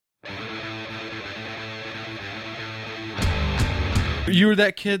You were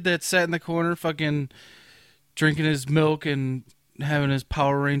that kid that sat in the corner fucking drinking his milk and having his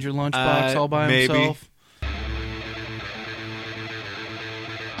Power Ranger lunchbox all by himself?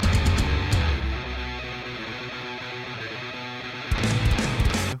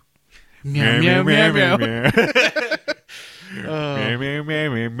 Meow, meow, meow, meow. Meow, meow, meow, meow,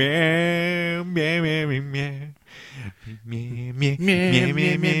 meow, meow, meow, meow. Meow, meow, meow,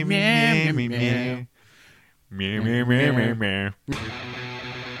 meow, meow, meow, meow. Meow, meow, meow, meow, meow.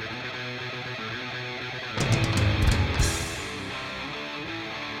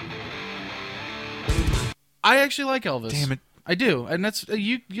 I actually like Elvis. Damn it. I do. And that's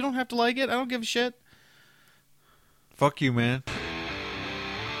you don't have to like it. I don't give a shit. Fuck you, man.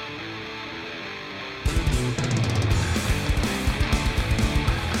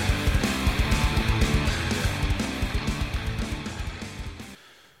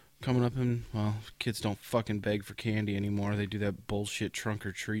 Coming up in, well, kids don't fucking beg for candy anymore. They do that bullshit trunk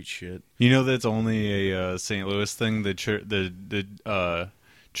or treat shit. You know that's only a St. Louis thing. The trick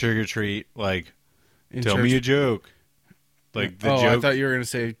or treat, like, tell me a joke. Like the joke. I thought you were gonna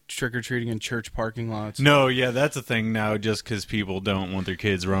say trick or treating in church parking lots. No, yeah, that's a thing now. Just because people don't want their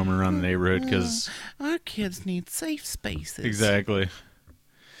kids roaming around the neighborhood, because our kids need safe spaces. Exactly.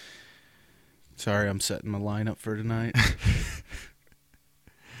 Sorry, I'm setting my lineup for tonight.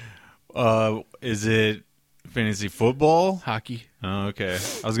 Is it fantasy football? Hockey. Oh, okay.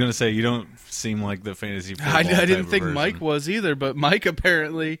 I was gonna say you don't seem like the fantasy football. I didn't type think of Mike person. was either, but Mike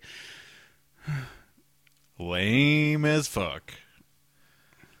apparently Lame as fuck.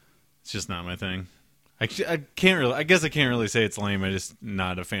 It's just not my thing. I can't really. I guess I can't really say it's lame. I'm just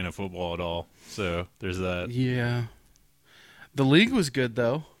not a fan of football at all. So there's that. Yeah. The league was good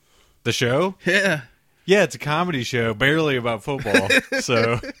though. The show? Yeah. Yeah, it's a comedy show, barely about football.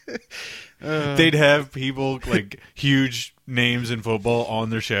 So they'd have people like huge names in football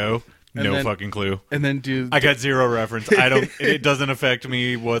on their show. No fucking clue. And then I got zero reference. I don't. It doesn't affect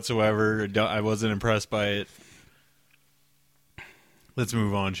me whatsoever. I wasn't impressed by it. Let's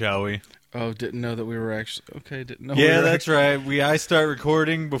move on, shall we? Oh, didn't know that we were actually okay. Didn't know. Yeah, we were that's right. I start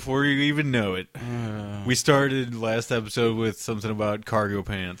recording before you even know it. We started last episode with something about cargo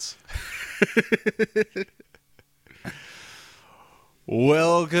pants.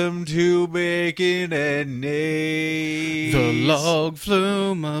 Welcome to Bacon and Nays, the log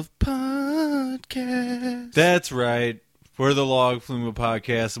flume of podcast. That's right. We're the Log Flume of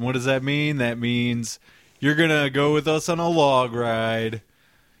Podcast. And what does that mean? That means you're going to go with us on a log ride.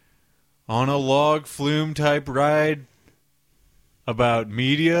 On a log flume type ride about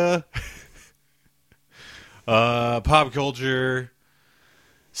media, pop culture,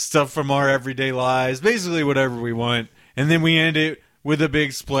 stuff from our everyday lives, basically whatever we want. And then we end it with a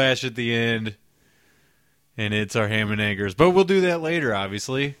big splash at the end. And it's our ham and eggers. But we'll do that later,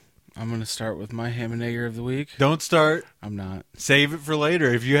 obviously. I'm going to start with my ham and egger of the week. Don't start. I'm not. Save it for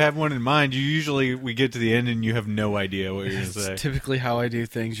later. If you have one in mind, we get to the end and you have no idea what you're going to say. It's typically how I do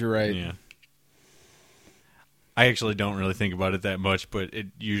things. You're right. Yeah. I actually don't really think about it that much, but it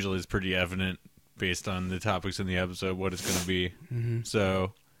usually is pretty evident based on the topics in the episode what it's going to be. Mm-hmm.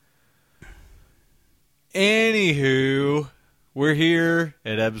 So, anywho, we're here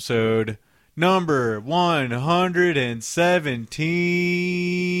at episode number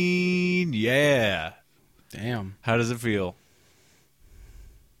 117. Yeah. Damn. How does it feel?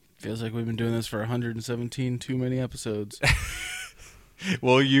 Feels like we've been doing this for 117 too many episodes.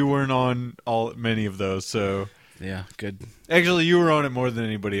 Well, you weren't on many of those, so... Yeah, good. Actually, you were on it more than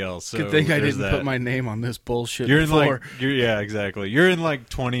anybody else. So good thing I there's didn't that. put my name on this bullshit You're before. yeah, exactly. You're in like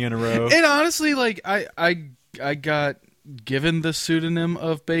 20 in a row. And honestly, like I got given the pseudonym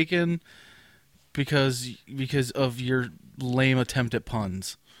of Bacon because of your lame attempt at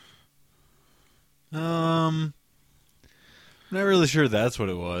puns. I'm not really sure that's what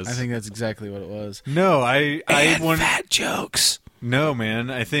it was. I think that's exactly what it was. No, I want fat jokes. No,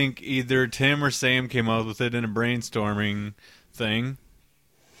 man. I think either Tim or Sam came up with it in a brainstorming thing.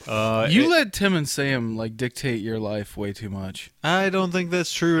 You let Tim and Sam like dictate your life way too much. I don't think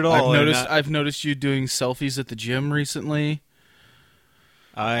that's true at all. I've noticed you doing selfies at the gym recently.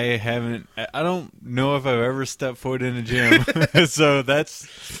 I haven't. I don't know if I've ever stepped foot in a gym, so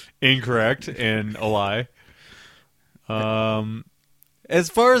that's incorrect and a lie. As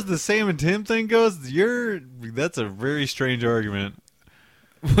far as the Sam and Tim thing goes, that's a very strange argument.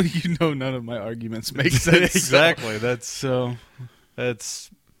 Well, you know, none of my arguments make sense. Exactly. So That's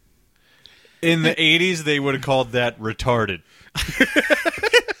in the 80s they would have called that retarded.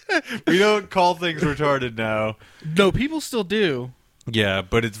 We don't call things retarded now. No, people still do. Yeah,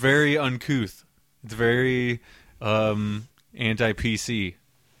 but it's very uncouth. It's very anti-PC.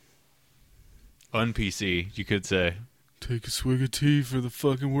 Un-PC, you could say. Take a swig of tea for the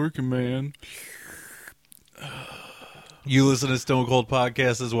fucking working man. You listen to Stone Cold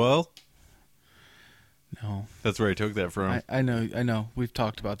Podcast as well? No. That's where I took that from. I know. We've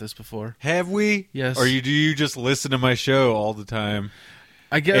talked about this before. Have we? Yes. Or do you just listen to my show all the time?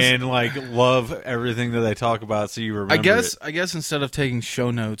 I guess. And like love everything that I talk about, so you remember it. I guess instead of taking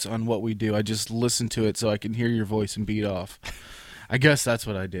show notes on what we do, I just listen to it so I can hear your voice and beat off. I guess that's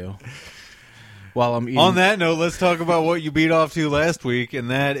what I do. While I'm eating. On that note, let's talk about what you beat off to last week, and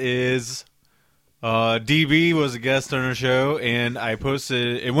that is DB was a guest on our show, and I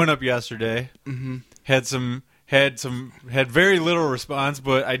posted. It went up yesterday. Mm-hmm. Had very little response,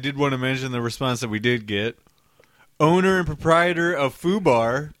 but I did want to mention the response that we did get. Owner and proprietor of Foo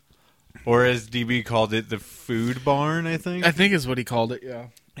Bar, or as DB called it, the Food Barn, I think. I think is what he called it. Yeah.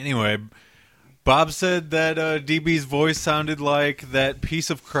 Anyway, Bob said that DB's voice sounded like that piece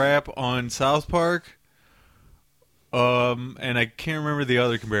of crap on South Park. And I can't remember the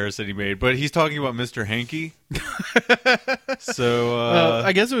other comparison he made, but he's talking about Mr. Hanky. So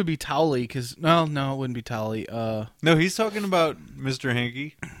I guess it would be Towley, because no, it wouldn't be Towley. no, he's talking about Mr.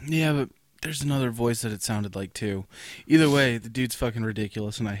 Hanky. Yeah, but there's another voice that it sounded like too. Either way, the dude's fucking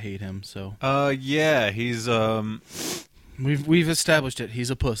ridiculous, and I hate him. So yeah, he's we've established it. He's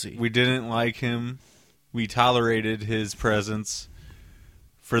a pussy. we didn't like him. We tolerated his presence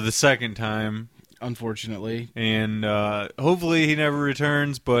for the second time. Unfortunately. And hopefully he never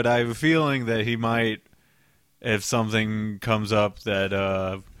returns, but I have a feeling that he might if something comes up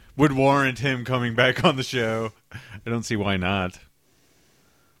that would warrant him coming back on the show. I don't see why not.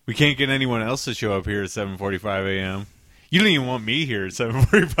 We can't get anyone else to show up here at 7:45 a.m. You don't even want me here at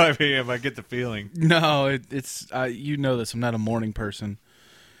 7:45 a.m. I get the feeling. No, it's you know this. I'm not a morning person.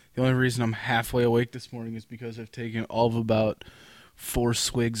 The only reason I'm halfway awake this morning is because I've taken all of about 4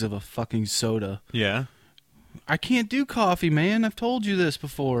 swigs of a fucking soda. Yeah. I can't do coffee, man. I've told you this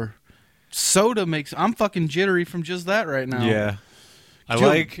before. Soda I'm fucking jittery from just that right now. Yeah. I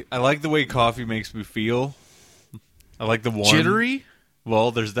like the way coffee makes me feel. I like the warm. Jittery?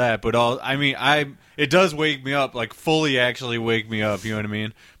 Well, there's that, but it does wake me up, like fully actually wake me up, you know what I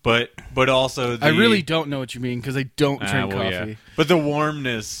mean? But also I really don't know what you mean because I don't drink coffee. Yeah. But the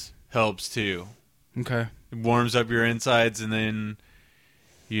warmness helps too. Okay. It warms up your insides, and then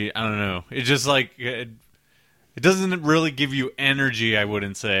I don't know. It just like it doesn't really give you energy, I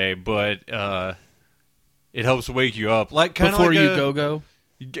wouldn't say, but it helps wake you up, like kind of before like you go.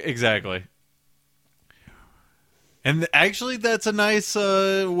 Exactly. And actually, that's a nice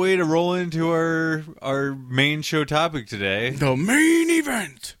way to roll into our main show topic today, The main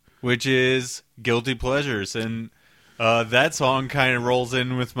event, which is guilty pleasures, and that song kind of rolls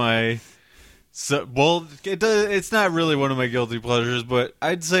in with my. It's not really one of my guilty pleasures, but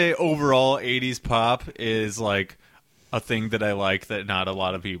I'd say overall 80s pop is like a thing that I like that not a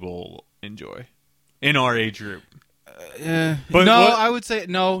lot of people enjoy in our age group. But no, I would say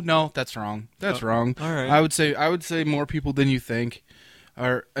no. That's wrong. That's wrong. All right. I would say more people than you think.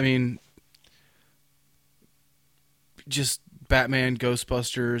 Just Batman,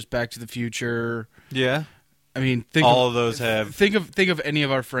 Ghostbusters, Back to the Future. Yeah. I mean, think of those have. Think of any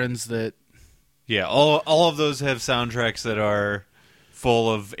of our friends that. Yeah, all of those have soundtracks that are full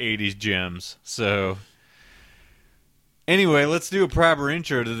of 80s gems. So, anyway, let's do a proper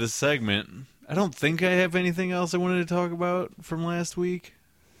intro to this segment. I don't think I have anything else I wanted to talk about from last week.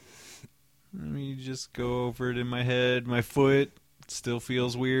 Let me just go over it in my head. My foot still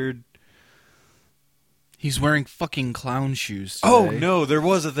feels weird. He's wearing fucking clown shoes today. Oh, no, there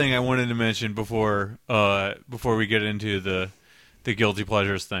was a thing I wanted to mention before we get into the guilty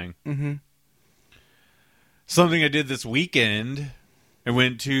pleasures thing. Mm-hmm. Something I did this weekend. I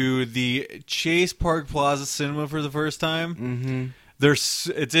went to the Chase Park Plaza Cinema for the first time. Mm-hmm.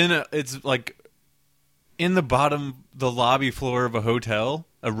 It's like in the lobby floor of a hotel,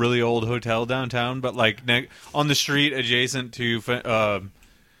 a really old hotel downtown, but like on the street adjacent to.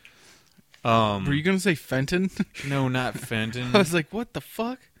 Were you gonna say Fenton? No, not Fenton. I was like, what the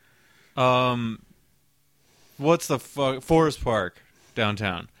fuck? What's the fuck? Forest Park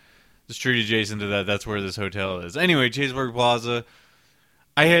downtown. The street adjacent to that. That's where this hotel is. Anyway, Chase Park Plaza.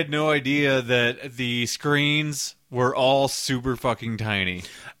 I had no idea that the screens were all super fucking tiny.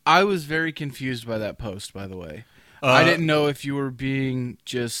 I was very confused by that post, by the way. I didn't know if you were being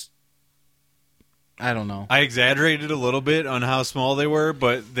just... I don't know. I exaggerated a little bit on how small they were,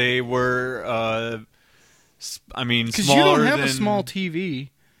 but they were, because you don't have a small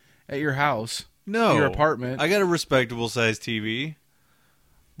TV at your house. No. Your apartment. I got a respectable sized TV.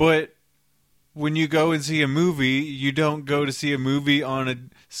 But when you go and see a movie, you don't go to see a movie on a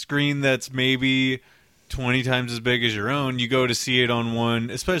screen that's maybe 20 times as big as your own. You go to see it on one,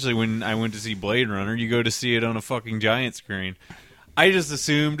 especially when I went to see Blade Runner, you go to see it on a fucking giant screen. I just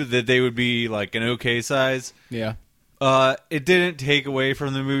assumed that they would be like an okay size. Yeah. It didn't take away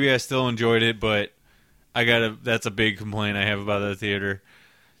from the movie. I still enjoyed it, but that's a big complaint I have about the theater.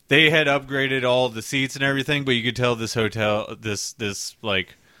 They had upgraded all the seats and everything, but you could tell this hotel,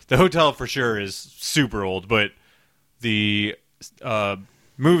 the hotel for sure is super old, but the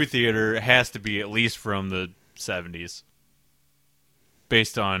movie theater has to be at least from the 70s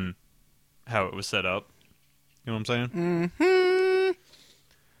based on how it was set up. You know what I'm saying? Mm-hmm.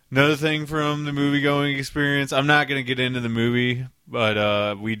 Another thing from the movie-going experience, I'm not going to get into the movie,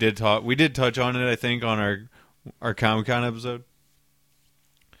 but we did touch on it, I think, on our Comic-Con episode.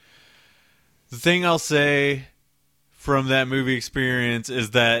 The thing I'll say from that movie experience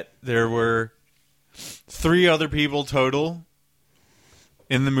is that there were 3 other people total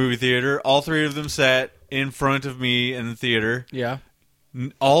in the movie theater. All 3 of them sat in front of me in the theater. Yeah.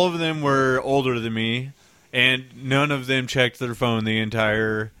 All of them were older than me, and none of them checked their phone the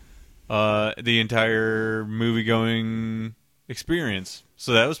entire movie-going experience.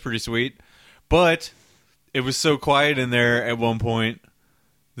 So that was pretty sweet. But it was so quiet in there at one point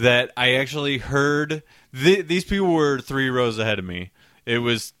that I actually heard... these people were 3 rows ahead of me. It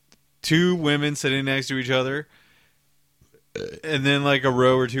was 2 women sitting next to each other, and then like a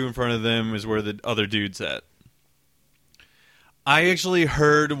row or 2 in front of them is where the other dude sat. I actually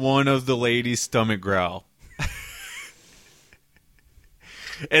heard one of the ladies' stomach growl.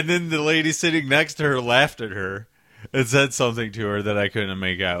 And then the lady sitting next to her laughed at her and said something to her that I couldn't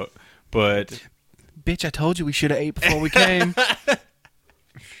make out. But Bitch, I told you we should have ate before we came.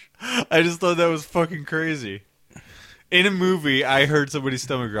 I just thought that was fucking crazy. In a movie, I heard somebody's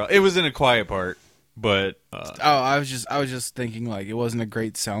stomach growl. It was in a quiet part, but I was just thinking like it wasn't a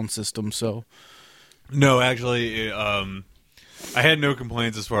great sound system, so no, actually, I had no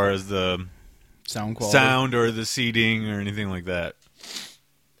complaints as far as the sound quality, sound or the seating or anything like that.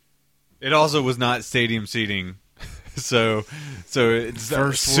 It also was not stadium seating, so it's First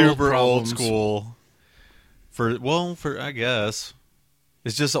world super old problems. school. For I guess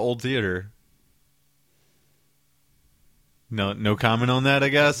it's just an old theater. No comment on that, I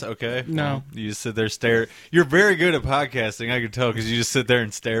guess. Okay. No. Well, you just sit there stare. You're very good at podcasting, I can tell, because you just sit there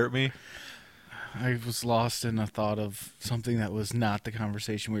and stare at me. I was lost in a thought of something that was not the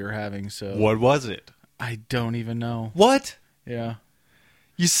conversation we were having. So What was it? I don't even know. What? Yeah.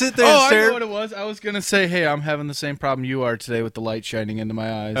 You sit there and I stare. know what it was. I was gonna say, hey, I'm having the same problem you are today with the light shining into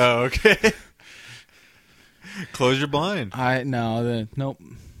my eyes. Oh, okay. Close your blind. Nope.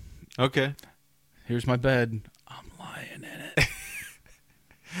 Okay. Here's my bed. I'm lying in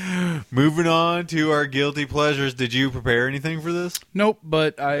it. Moving on to our guilty pleasures. Did you prepare anything for this? Nope.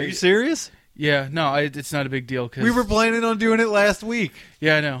 But Are you serious? Yeah. No. It's not a big deal. Cause, We were planning on doing it last week.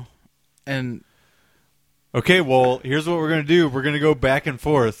 Yeah, I know. And Okay, well, here's what we're going to do. We're going to go back and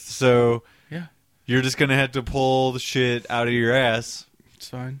forth. So yeah, you're just going to have to pull the shit out of your ass. it's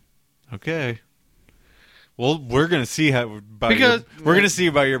fine. Okay. Well, we're going to see we're going to see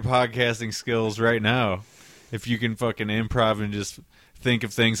about your podcasting skills right now. If you can fucking improv and just think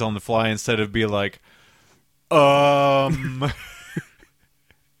of things on the fly instead of be like,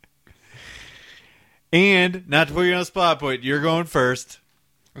 And not to put you on the spot, but you're going first.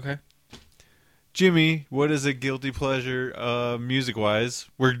 Okay. Jimmy, what is a guilty pleasure music-wise?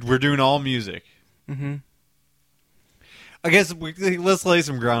 We're doing all music. Mm-hmm. I guess let's lay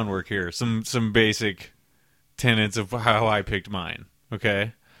some groundwork here. Some basic tenets of how I picked mine.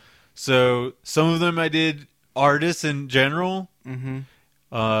 Okay? So some of them I did artists in general.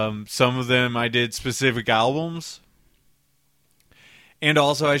 Mm-hmm. Some of them I did specific albums. And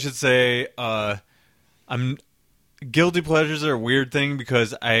also I should say guilty pleasures are a weird thing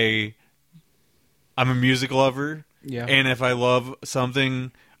because I'm a music lover, Yeah. and if I love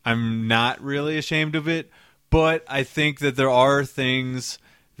something, I'm not really ashamed of it, but I think that there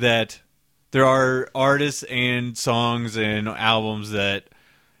are artists and songs and albums that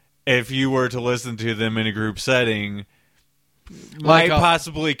if you were to listen to them in a group setting, might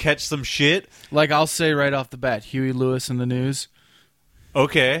possibly catch some shit. Like I'll say right off the bat, Huey Lewis and the News.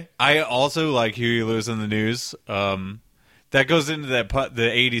 Okay. I also like Huey Lewis and the News. That goes into the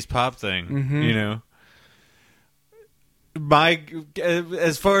 80s pop thing, Mm-hmm. you know.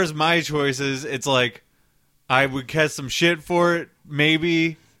 As far as my choices, it's like I would catch some shit for it,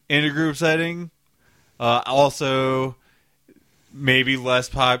 maybe in a group setting. Also, maybe less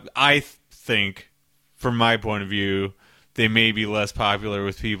pop. I think, from my point of view, they may be less popular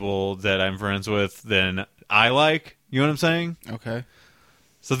with people that I'm friends with than I like. You know what I'm saying? Okay.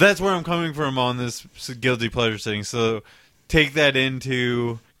 So that's where I'm coming from on this guilty pleasure thing. So take that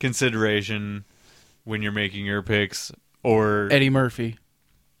into consideration when you're making your picks. Or Eddie Murphy.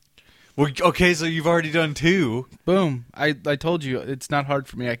 well, okay, so you've already done 2. Boom. I told you it's not hard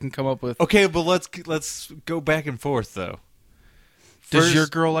for me. I can come up with. Okay, but let's go back and forth though. Does your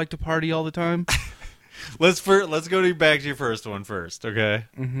girl like to party all the time? Let's go back to your first one first, okay?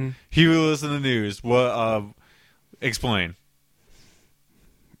 Mm-hmm. He will listen to the news. What? Explain.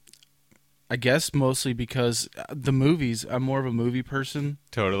 I guess mostly because the movies. I'm more of a movie person,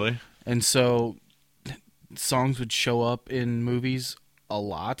 Totally. and so songs would show up in movies a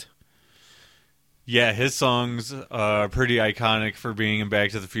lot. Yeah, his songs are pretty iconic for being in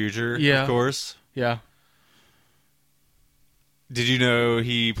Back to the Future, Yeah. of course. Yeah. Did you know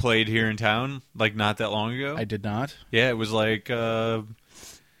he played here in town, like, not that long ago? I did not. Yeah, it was like, it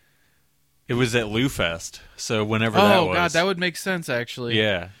was at Lou Fest, so whenever that was. Oh, God, that would make sense, actually.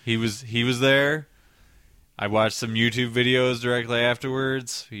 Yeah, he was there. I watched some YouTube videos directly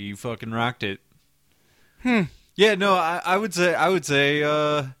afterwards. He fucking rocked it. Yeah, no, I would say I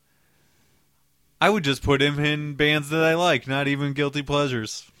would just put him in bands that I like, not even guilty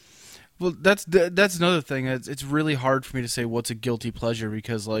pleasures. Well, that's another thing. It's really hard for me to say what's a guilty pleasure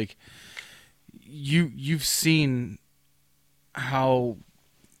because, like, you've seen how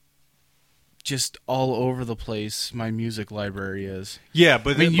just all over the place my music library is. Yeah,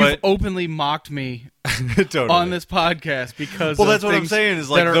 but I mean, you've openly mocked me totally. on this podcast because well, of that's what I'm things saying is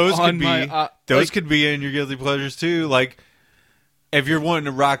like that are those could on be my, those like- could be in your guilty pleasures too. Like if you're wanting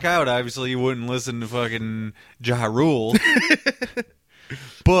to rock out, obviously you wouldn't listen to fucking Ja Rule.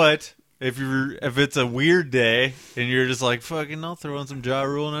 But if it's a weird day and you're just like fucking, I'll throw on some Ja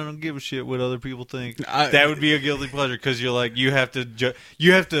Rule and I don't give a shit what other people think. That would be a guilty pleasure because you're like you have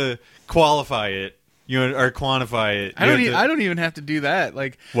to qualify it, or quantify it. I don't even have to do that.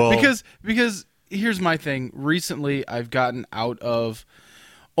 Like, Well- because here's my thing. Recently, I've gotten out of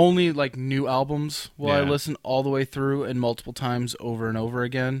only like new albums. Will I Yeah. listen all the way through and multiple times over and over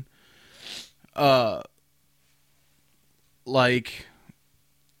again? Like,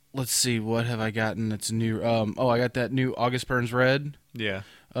 let's see, what have I gotten that's new? I got that new August Burns Red. Yeah.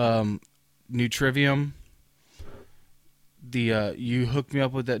 New Trivium. The you hooked me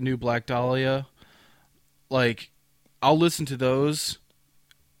up with that new Black Dahlia. Like, I'll listen to those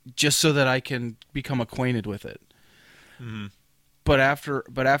just so that I can become acquainted with it. Mm-hmm. But after,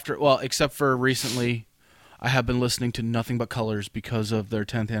 well, except for recently, I have been listening to Nothing But Colors because of their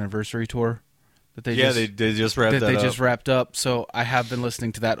 10th anniversary tour that they just wrapped that up. just wrapped up. So I have been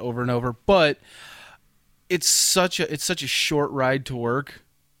listening to that over and over. But it's such a short ride to work,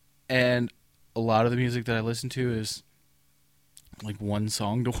 and a lot of the music that I listen to is like one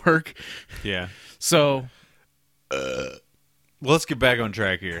song to work. Yeah. So Well, let's get back on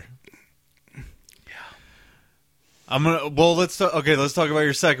track here. Let's talk about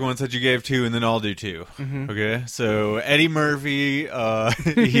your second one since you gave 2, and then I'll do 2. Mhm. Okay, so Eddie Murphy,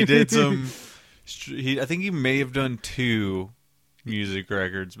 he did some. I think he may have done 2 music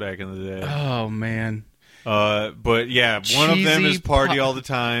records back in the day. oh man, But yeah, one of them Cheesy is "Party pop- All the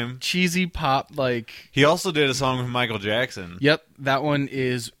Time." cheesy pop, like, He also did a song with Michael Jackson. yep, that one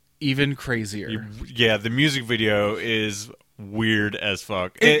is even crazier. Yeah, the music video is weird as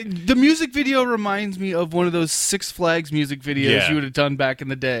fuck. The music video reminds me of one of those Six Flags music videos Yeah. you would have done back in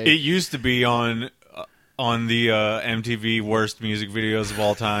the day. It used to be on the MTV worst music videos of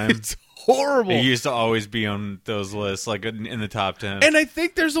all time. It's horrible. It used to always be on those lists, like in the top 10. And I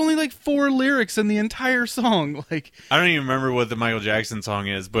think there's only like 4 lyrics in the entire song. Like, I don't even remember what the Michael Jackson song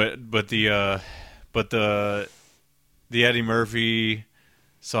is, but the Eddie Murphy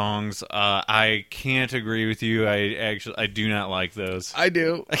songs, I can't agree with you. I do not like those. I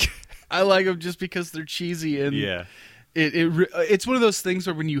do. I like them just because they're cheesy and Yeah. it's one of those things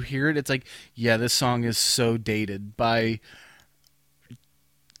where when you hear it, it's like, yeah, this song is so dated by.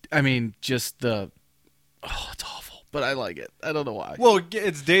 I mean, just it's awful, but I like it. I don't know why. Well,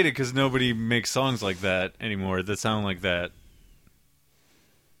 it's dated because nobody makes songs like that anymore that sound like that.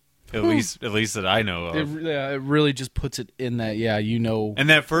 At least that I know of. It really just puts it in that, yeah, you know. And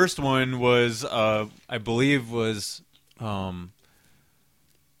that first one was, I believe, Rick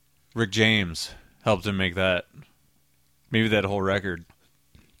James helped him make that. Maybe that whole record.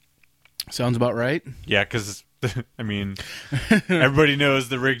 Sounds about right. Yeah, because I mean, everybody knows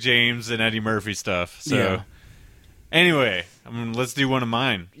the Rick James and Eddie Murphy stuff. So, Yeah. Anyway, let's do one of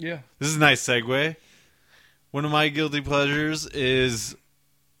mine. Yeah. This is a nice segue. One of my guilty pleasures is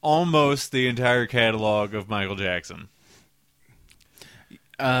almost the entire catalog of Michael Jackson.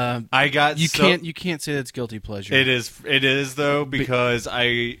 I got you can't say that's guilty pleasure. It is though, because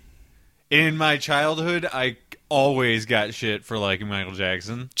in my childhood I always got shit for liking Michael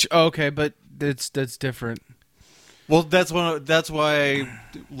Jackson. Okay, but that's different. Well, that's why I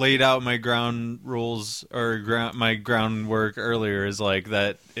laid out my ground rules or my groundwork earlier. Is like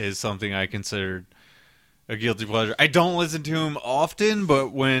that is something I considered a guilty pleasure. I don't listen to him often,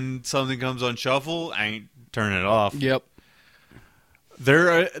 but when something comes on shuffle, I ain't turning it off. Yep.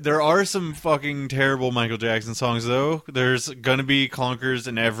 There are some fucking terrible Michael Jackson songs though. There's gonna be clunkers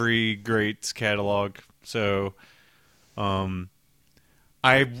in every great catalog. So, I'm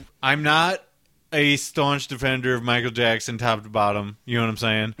not a staunch defender of Michael Jackson top to bottom. You know what I'm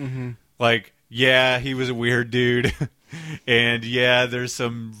saying? Mm-hmm. Like, yeah, he was a weird dude, and yeah, there's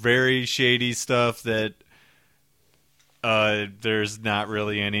some very shady stuff that there's not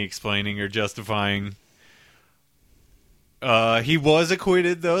really any explaining or justifying. He was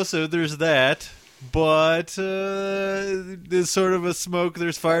acquitted, though, so there's that. But there's sort of a smoke,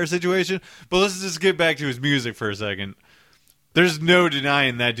 there's fire situation. But let's just get back to his music for a second. There's no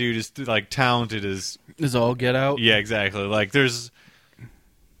denying that dude is, like, talented as... Is all get out? Yeah, exactly. Like, there's...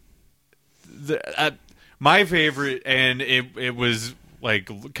 my favorite, and it was,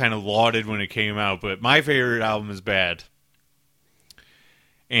 like, kind of lauded when it came out, but my favorite album is Bad.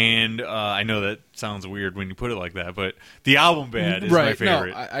 And I know that sounds weird when you put it like that, but the album Bad is my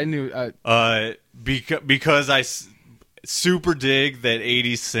favorite. No, I knew. Because I super dig that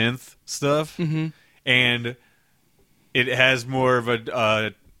 80s synth stuff, and it has more of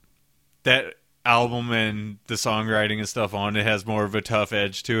a that album and the songwriting and stuff on it has more of a tough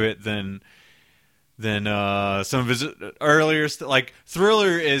edge to it than some of his earlier like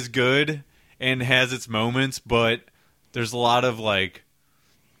Thriller is good and has its moments, but there's a lot of like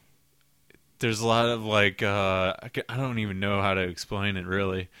I don't even know how to explain it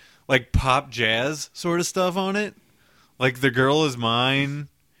really, like pop jazz sort of stuff on it, like The Girl Is Mine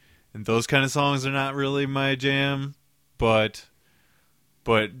and those kind of songs are not really my jam, but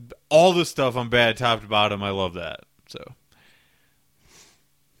all the stuff on Bad top to bottom I love that. So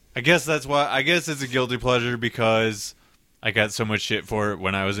I guess that's why. I guess it's a guilty pleasure because I got so much shit for it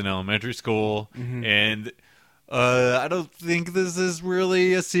when I was in elementary school, and I don't think this is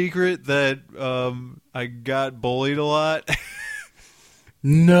really a secret that I got bullied a lot.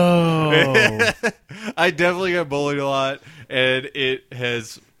 No, I definitely got bullied a lot, and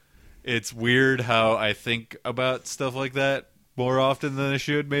it's weird how I think about stuff like that more often than I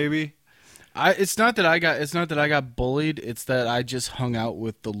should. Maybe. It's not that I got bullied. It's that I just hung out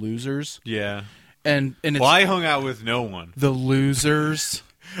with the losers. Yeah, and it's, I hung out with no one. The losers.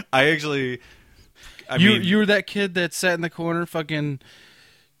 You were that kid that sat in the corner, fucking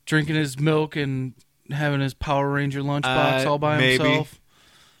drinking his milk and having his Power Ranger lunchbox all by himself.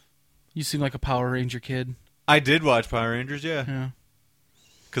 You seem like a Power Ranger kid. I did watch Power Rangers, yeah.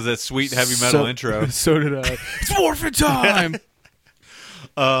 Because that sweet heavy metal intro. So did I. It's morphin' time.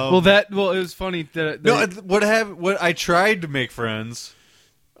 It was funny that what I tried to make friends,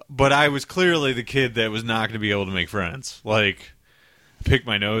 but I was clearly the kid that was not going to be able to make friends. Like, pick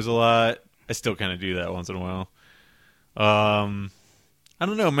my nose a lot. I still kind of do that once in a while. I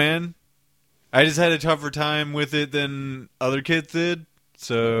don't know, man. I just had a tougher time with it than other kids did,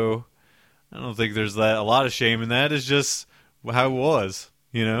 so I don't think there's a lot of shame in that. It's just how it was,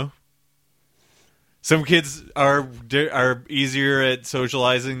 you know. Some kids are easier at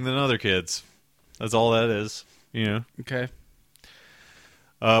socializing than other kids. That's all that is, you know. Okay.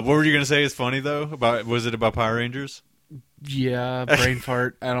 What were you gonna say is funny though? Was it about Power Rangers? Yeah, brain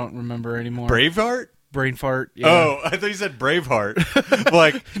fart. I don't remember anymore. Braveheart? Brain fart. Yeah. Oh, I thought you said Braveheart.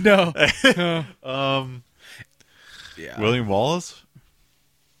 Like no. Yeah. William Wallace.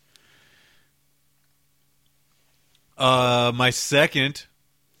 My second.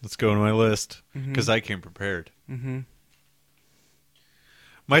 Let's go to my list because I came prepared.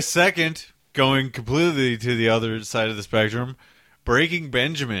 My second, going completely to the other side of the spectrum, Breaking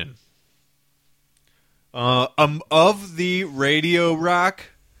Benjamin. Of the radio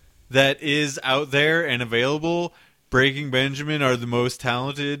rock that is out there and available, Breaking Benjamin are the most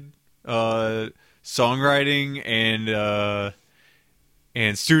talented songwriting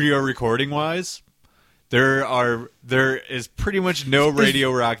and studio recording wise. There is pretty much no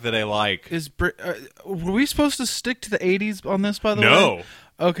radio rock that I like. Were we supposed to stick to the 80s on this, by the way? No.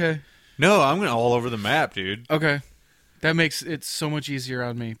 Okay. No, I'm going all over the map, dude. Okay. That makes it so much easier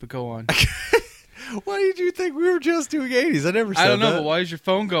on me, but go on. Why did you think we were just doing 80s? I never said that. I don't know, but why is your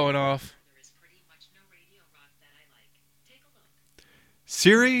phone going off? There is pretty much no radio rock that I like. Take a look.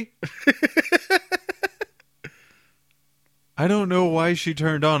 Siri? I don't know why she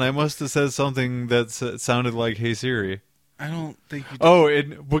turned on. I must have said something that sounded like "Hey Siri." I don't think you. Oh,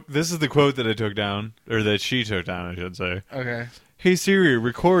 this is the quote that I took down, or that she took down, I should say. Okay. Hey Siri,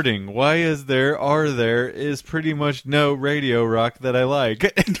 recording. Why is there, are there, is pretty much no radio rock that I like.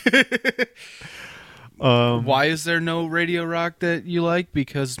 Why is there no radio rock that you like?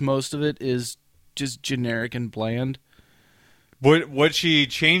 Because most of it is just generic and bland. What she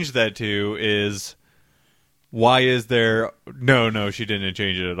changed that to is, why is there... No, she didn't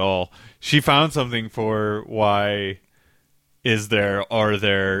change it at all. She found something for why is there, are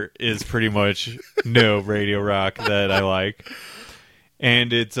there, is pretty much no radio rock that I like.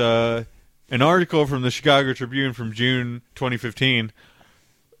 And it's an article from the Chicago Tribune from June 2015.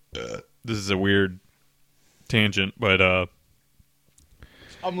 This is a weird tangent, but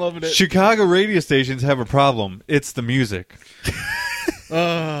I'm loving it. Chicago radio stations have a problem. It's the music.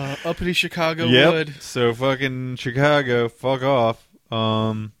 Uppity Chicago Yep. would. So fucking Chicago, fuck off.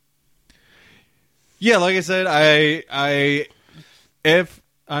 Yeah, like I said, if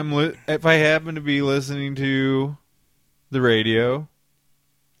I happen to be listening to the radio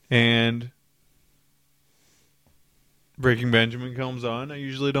and Breaking Benjamin comes on, I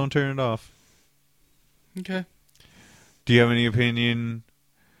usually don't turn it off. Okay. Do you have any opinion,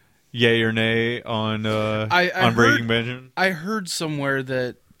 yay or nay, on on Breaking Benjamin? I heard somewhere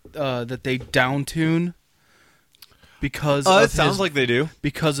that they downtune because It sounds like they do.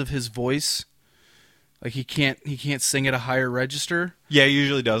 because of his voice. Like he can't sing at a higher register, Yeah, he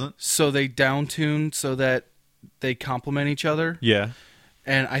usually doesn't. so they downtune so that they complement each other. Yeah.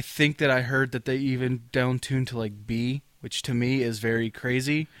 And I think that I heard that they even downtune to like B, which to me is very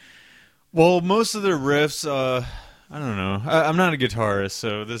crazy. Well, most of their riffs, I don't know. I'm not a guitarist,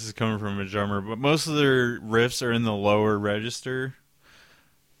 so this is coming from a drummer, but most of their riffs are in the lower register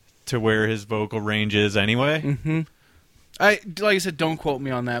to where his vocal range is anyway. Mm-hmm. Like I said, don't quote me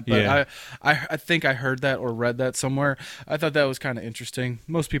on that, but Yeah. I think I heard that or read that somewhere. I thought that was kind of interesting.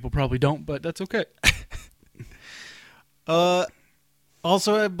 Most people probably don't, but that's okay.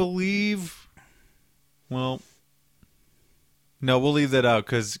 Also, I believe... Well... No, we'll leave that out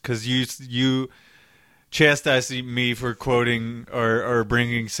because you chastised me for quoting or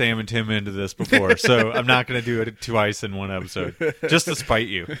bringing Sam and Tim into this before, so I'm not going to do it twice in one episode, just to spite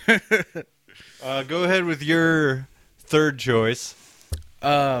you. Go ahead with your third choice.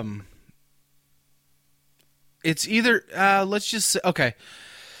 It's either let's just say, okay,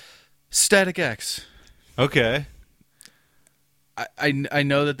 Static X. Okay. I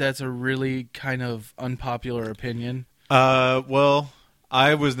know that that's a really kind of unpopular opinion. Well,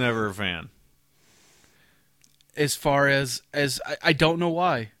 I was never a fan. As far as I don't know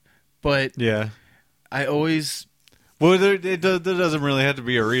why, but Yeah. I always Well, there doesn't really have to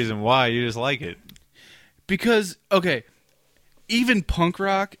be a reason why. You just like it. because okay, even punk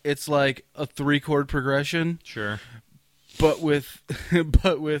rock, it's like a 3-chord progression, Sure. but with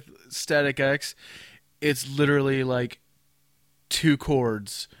Static X, it's literally like 2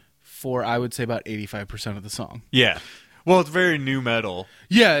 chords for I would say about 85% of the song. Yeah. Well, it's very new metal.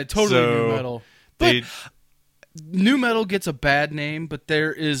 Yeah, totally So, new metal. But They, new metal gets a bad name, but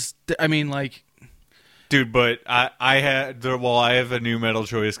there is, I mean, like, dude, but I have a new metal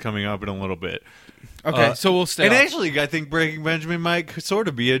choice coming up in a little bit. okay, so we'll stay. And off. actually, I think Breaking Benjamin might sort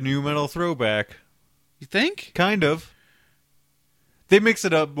of be a new metal throwback. You think? Kind of. They mix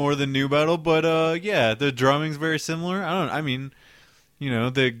it up more than new metal, but yeah, the drumming's very similar. I mean, you know,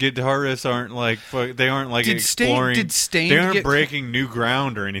 the guitar riffs aren't like they aren't like Did exploring. Stained they aren't get- breaking new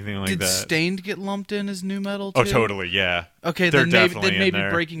ground or anything like Did that. Stained get lumped in as new metal? Too? Oh, totally, yeah. Okay, They're then maybe definitely in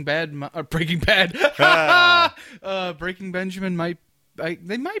there. Breaking Bad, Breaking Benjamin might.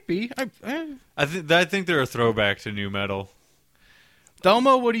 They might be. I think they're a throwback to new metal.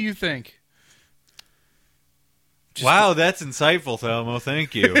 Thelma, what do you think? Wow, that's insightful, Thelmo.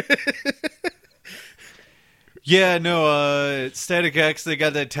 Thank you. Yeah, no, Static X, they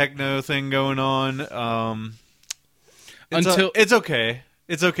got that techno thing going on. It's okay.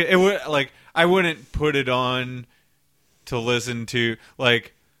 It's okay. It would like I wouldn't put it on to listen to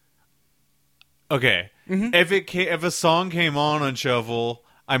like. Okay, if a song came on Shuffle,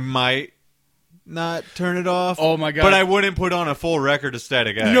 I might not turn it off. Oh my God. But I wouldn't put on a full record of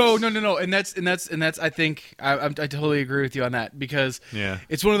Static X. No, and that's. I think I totally agree with you on that because Yeah.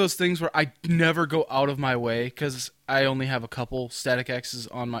 it's one of those things where I never go out of my way because I only have a couple Static X's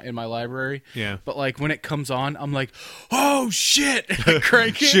in my library. Yeah. But like when it comes on, I'm like, oh shit,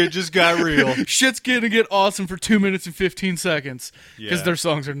 crank it. Shit just got real. Shit's gonna get awesome for 2 minutes and 15 seconds because Yeah. their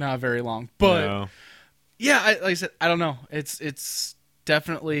songs are not very long. But No. yeah, like I said, I don't know. It's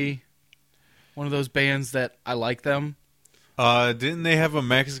definitely one of those bands that I like them. Didn't they have a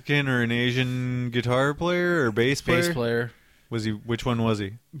Mexican or an Asian guitar player or bass player? Bass player. Was he? Which one was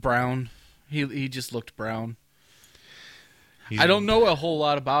he? Brown. He just looked brown. He's- I don't know a whole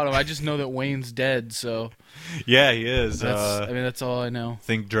lot about him. I just know that Wayne's dead, so Yeah, he is. that's all I know.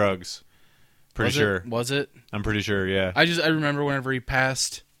 Think drugs. Pretty Was sure. it? Was it? I'm pretty sure. Yeah. I remember whenever he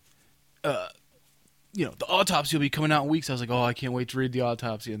passed, the autopsy will be coming out in weeks. I was like, oh, I can't wait to read the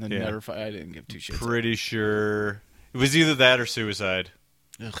autopsy, and then Yeah. I didn't give two shits. Pretty sure it was either that or suicide.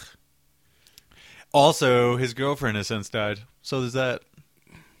 Ugh. Also, his girlfriend has since died. So there's that.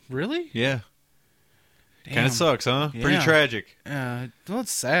 Really? Yeah. Damn. Kind of sucks, huh? Pretty Yeah. tragic. Well,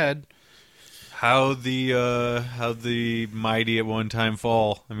 it's sad. How the mighty at one time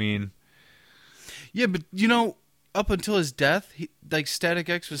fall. I mean, Yeah, but up until his death, Static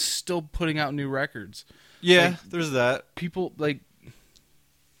X was still putting out new records. yeah, there's that. People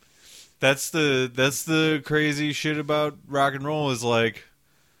That's the crazy shit about rock and roll is like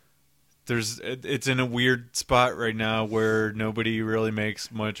it's in a weird spot right now where nobody really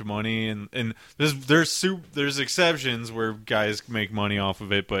makes much money and there's exceptions where guys make money off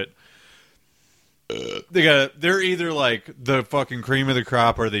of it, but they're either like the fucking cream of the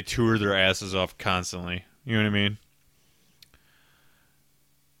crop or they tour their asses off constantly. You know what I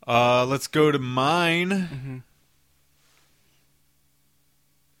mean? Let's go to mine. Mm-hmm.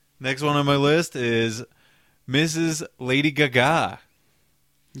 Next one on my list is Mrs. Lady Gaga.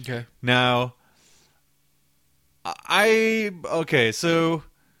 okay. Now, so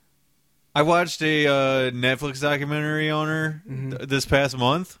I watched a Netflix documentary on her this past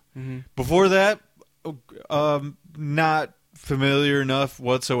month. Mm-hmm. Before that, not familiar enough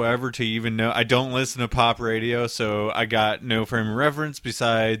whatsoever to even know. I don't listen to pop radio, so I got no frame of reference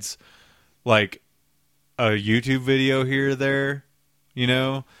besides like a YouTube video here or there,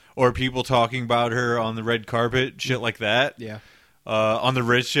 or people talking about her on the red carpet, shit like that. Yeah. On the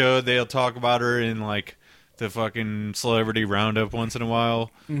Rich Show, they'll talk about her in like the fucking celebrity roundup once in a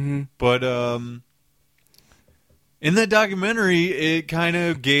while. Mm-hmm. But in that documentary, it kind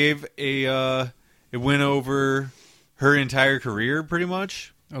of gave it went over her entire career pretty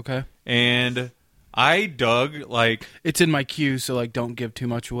much, Okay. and I dug like It's in my queue, so don't give too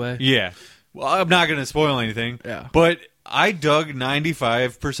much away. yeah. Well, I'm not gonna spoil anything. Yeah. But I dug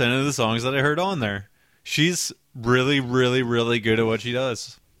 95% of the songs that I heard on there. She's really, really, really good at what she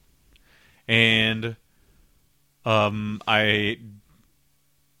does. And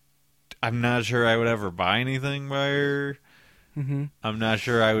I'm not sure I would ever buy anything by her. Mm-hmm. I'm not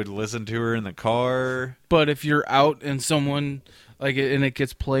sure I would listen to her in the car. But if you're out and someone and it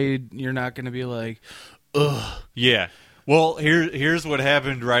gets played, you're not going to be like, ugh. Yeah. Well, here's what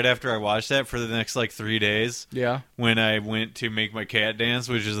happened right after I watched that for the next 3 days. Yeah. When I went to make my cat dance,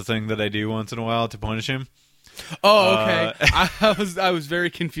 which is a thing that I do once in a while to punish him. Oh, okay. I was very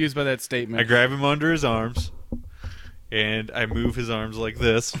confused by that statement. I grab him under his arms, and I move his arms like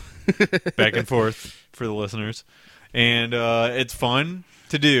this, back and forth for the listeners. And it's fun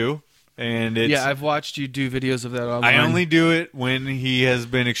to do. And it's, yeah, I've watched you do videos of that online. I only do it when he has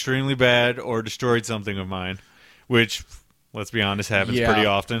been extremely bad or destroyed something of mine, which, let's be honest, happens Yeah. pretty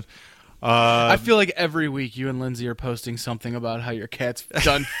often. I feel like every week you and Lindsay are posting something about how your cat's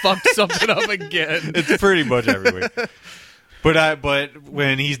done fucked something up again. It's pretty much every week. But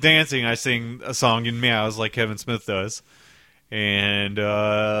when he's dancing, I sing a song in meows like Kevin Smith does. And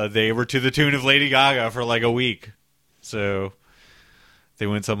they were to the tune of Lady Gaga for a week. So they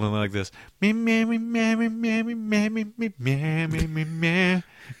went something like this. Me me me me me me me me me me me me me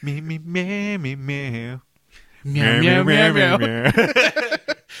me me me me me. Meow, meow, meow, meow.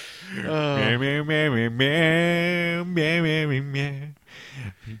 Meow meow meow meow meow meow meow meow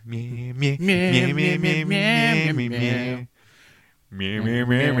meow meow meow meow meow meow meow. Meow, meow,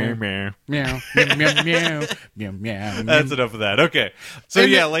 meow, meow, meow. Meow, meow, meow, meow, meow, meow. That's enough of that. Okay. So,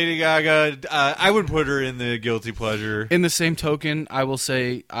 And yeah, Lady Gaga, I would put her in the guilty pleasure. In the same token, I will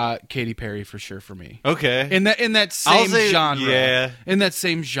say Katy Perry for sure for me. Okay. In that I'll same say, genre. yeah. In that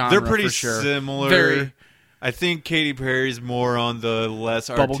same genre. They're pretty for sure. similar. Very. I think Katy Perry's more on the less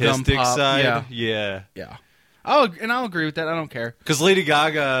Bubblegum artistic pop, side. yeah. Yeah. I'll agree with that. I don't care. Because Lady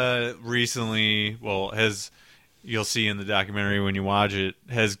Gaga recently, you'll see in the documentary when you watch it,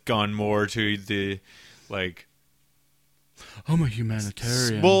 has gone more to the, I'm a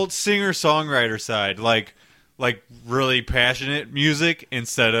humanitarian. singer-songwriter side. Like really passionate music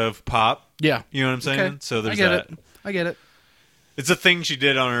instead of pop. yeah. You know what I'm saying? Okay. So there's I get that. it. I get it. It's a thing she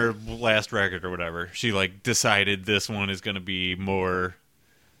did on her last record or whatever. She decided this one is going to be more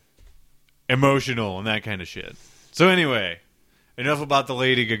emotional and that kind of shit. So anyway, enough about the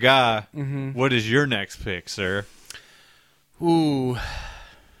Lady Gaga. Mm-hmm. What is your next pick, sir? Ooh,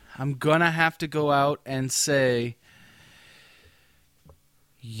 I'm gonna have to go out and say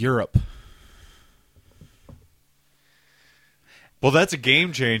Europe. Well, that's a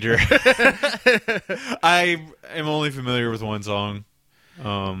game changer. I am only familiar with one song.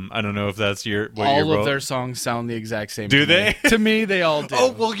 I don't know if that's All of their songs sound the exact same. Do to me. they? To me, they all do.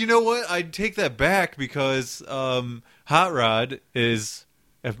 Oh, well, you know what? I'd take that back because Hot Rod is,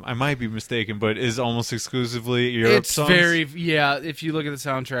 I might be mistaken, but is almost exclusively Europe it's songs. very If you look at the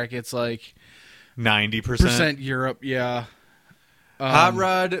soundtrack, it's like 90%. Europe. Yeah. Hot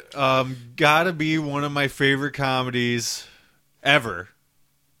Rod gotta be one of my favorite comedies ever.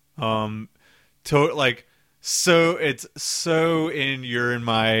 So it's so you're in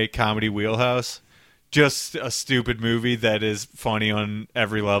my comedy wheelhouse. Just a stupid movie that is funny on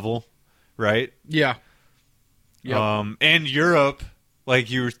every level, right? Yeah. Yep. And Europe, like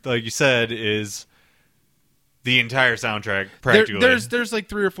you said, is the entire soundtrack practically. There's like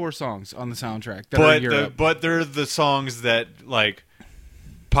 3 or 4 songs on the soundtrack that are Europe. But they're the songs that like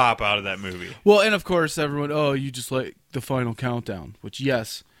pop out of that movie. Well, and of course everyone, you just like the Final Countdown, which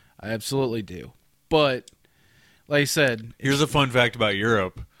yes, I absolutely do. But like I said, Here's a fun fact about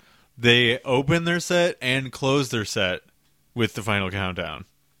Europe. They open their set and close their set with the Final Countdown.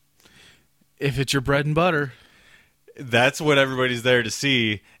 if it's your bread and butter, That's what everybody's there to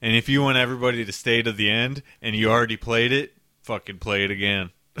see. And if you want everybody to stay to the end and you already played it, fucking play it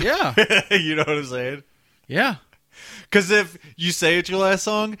again. yeah, You know what I'm saying? yeah. Because if you say it's your last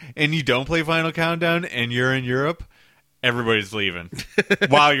song and you don't play Final Countdown and you're in Europe, everybody's leaving.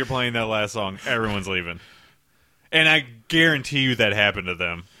 While you're playing that last song, everyone's leaving. And I guarantee you that happened to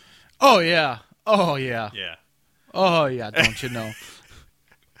them. Oh yeah, oh yeah, Yeah. oh yeah. Don't you know?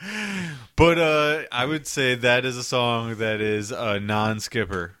 But I would say that is a song that is a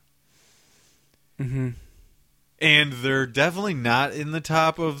non-skipper. Mm-hmm. And they're definitely not in the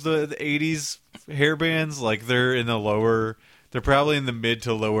top of the 80s hair bands. Like, they're in the lower... They're probably in the mid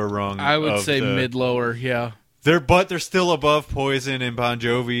to lower rung. I would of say the, mid-lower. Yeah. But they're still above Poison and Bon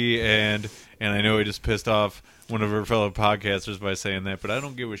Jovi, and I know he just pissed off one of our fellow podcasters by saying that, but I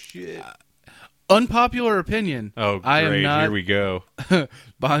don't give a shit. Unpopular opinion. Oh, great. I am not Here we go.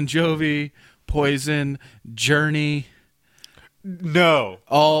 Bon Jovi, Poison, Journey. No.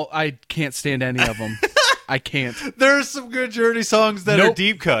 I can't stand any of them. I can't. There's some good Journey songs that are Nope.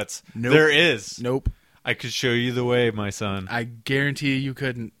 deep cuts. Nope. There is. Nope. I could show you the way, my son. I guarantee you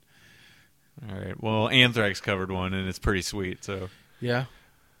couldn't. All right. Well, Anthrax covered one, and it's pretty sweet. So, Yeah.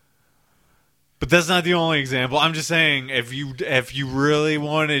 but that's not the only example. I'm just saying, if you really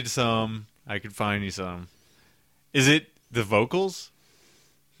wanted some, I could find you some. Is it the vocals?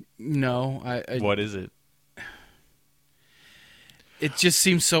 No. What is it? It just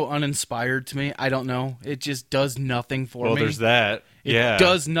seems so uninspired to me. I don't know. It just does nothing for Well, me. there's that. It Yeah.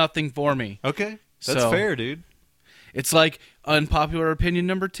 does nothing for me. Okay. That's So- fair, dude. It's like unpopular opinion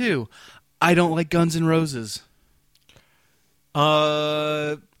number 2. I don't like Guns N' Roses.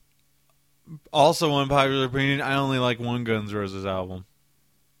 Also, unpopular opinion, I only like one Guns N' Roses album.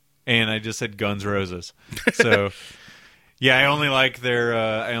 And I just said Guns N' Roses. So, yeah, I only like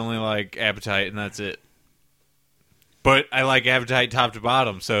Appetite, and that's it. But I like Appetite top to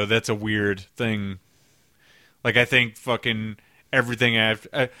bottom, so that's a weird thing. Like, I think fucking everything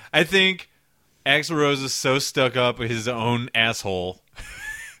after... I think Axl Rose is so stuck up his own asshole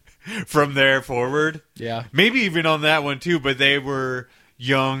from there forward. Yeah. Maybe even on that one too, but they were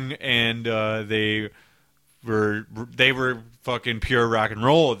young and they were fucking pure rock and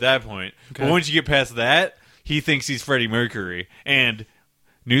roll at that point. Okay. But once you get past that, he thinks he's Freddie Mercury. And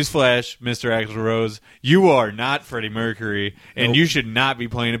newsflash, Mr. Axl Rose, you are not Freddie Mercury, and Nope. you should not be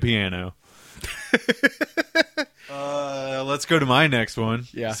playing a piano. Let's go to my next one.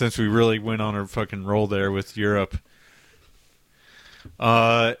 Yeah. Since we really went on our fucking roll there with Europe.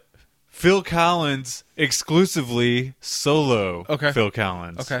 Phil Collins exclusively solo. Okay. Phil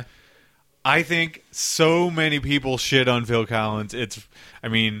Collins. Okay. I think so many people shit on Phil Collins.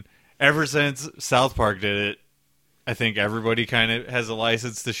 Ever since South Park did it, I think everybody kind of has a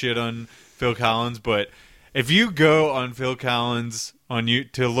license to shit on Phil Collins. But if you go on Phil Collins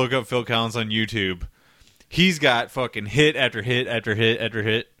to look up Phil Collins on YouTube, he's got fucking hit after hit after hit after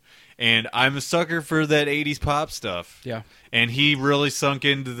hit. And I'm a sucker for that 80s pop stuff. Yeah. And he really sunk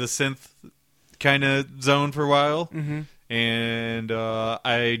into the synth kind of zone for a while. Mm-hmm. And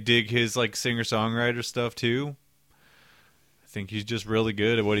I dig his like singer-songwriter stuff too. I think he's just really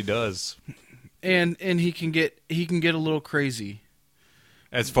good at what he does. And he can get a little crazy.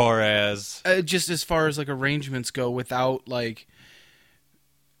 As far as Just as far as like arrangements go, without like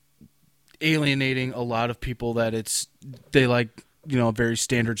alienating a lot of people that they like, a very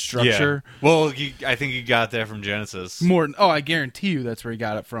standard structure. Yeah. Well, I think he got that from Genesis. More, I guarantee you that's where he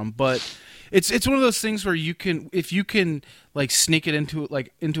got it from. But it's one of those things where if you can like sneak it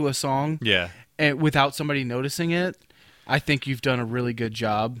into a song, Yeah. and without somebody noticing it, I think you've done a really good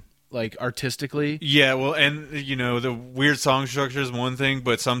job, like artistically. Yeah, well, and the weird song structure is one thing,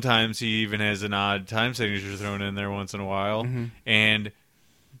 but sometimes he even has an odd time signature thrown in there once in a while, and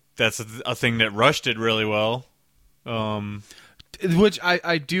that's a thing that Rush did really well. Which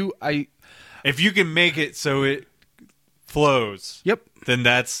I do. If you can make it so it flows, Yep. then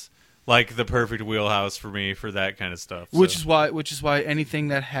that's like the perfect wheelhouse for me for that kind of stuff. Which is why anything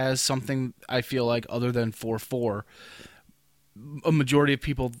that has something, I feel like, other than 4/4, a majority of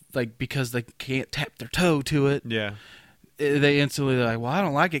people, like, because they can't tap their toe to it, yeah. they instantly like, well, I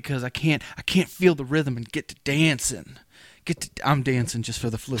don't like it because I can't feel the rhythm and get to dancing. I'm dancing just for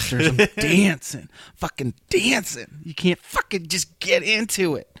the listeners. I'm dancing, fucking dancing. You can't fucking just get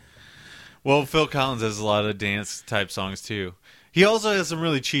into it. Well, Phil Collins has a lot of dance type songs too. He also has some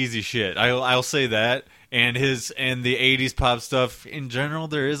really cheesy shit. I'll say that. And the 80s pop stuff in general,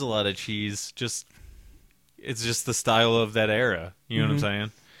 there is a lot of cheese. It's just the style of that era. You know what I'm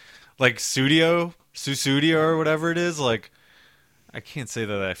saying? Like Susudio or whatever it is. Like, I can't say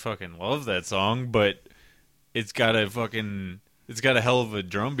that I fucking love that song, but it's got a hell of a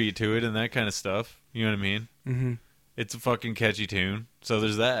drum beat to it and that kind of stuff. You know what I mean? Mm-hmm. It's a fucking catchy tune. So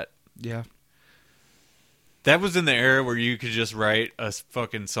there's that. Yeah. That was in the era where you could just write a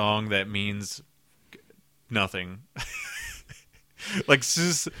fucking song that means nothing. Like,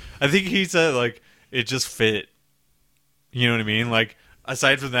 I think he said, like, it just fit. You know what I mean? Like,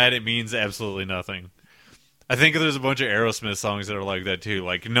 aside from that, it means absolutely nothing. I think there's a bunch of Aerosmith songs that are like that, too.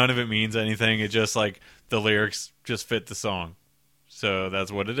 Like, none of it means anything. It just, like, the lyrics just fit the song. So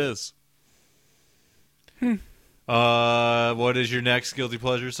that's what it is. What is your next guilty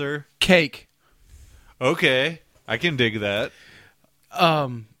pleasure, sir? Cake. Okay, I can dig that.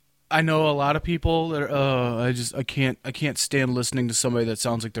 I know a lot of people that I can't stand listening to somebody that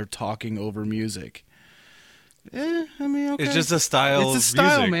sounds like they're talking over music. I mean, okay. It's just a style. It's a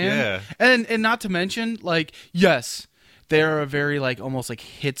style, music. man. Yeah. And not to mention, like, yes, they're a very like almost like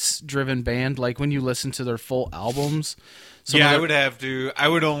hits driven band. Like when you listen to their full albums. I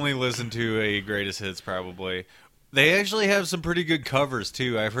would only listen to a greatest hits probably. They actually have some pretty good covers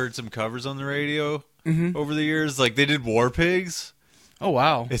too. I've heard some covers on the radio over the years. Like they did War Pigs. Oh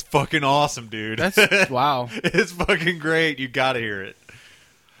wow, It's fucking awesome, dude. that's wow. It's fucking great. You gotta hear it.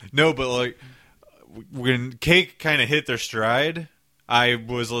 No, but like when Cake kind of hit their stride, I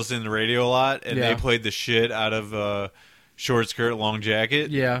was listening to the radio a lot, and they played the shit out of Short Skirt, Long Jacket.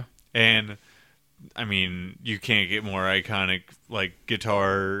 Yeah, And I mean, you can't get more iconic like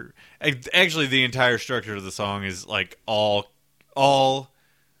guitar. Actually, the entire structure of the song is like all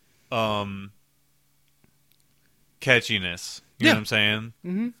catchiness. You know what I'm saying?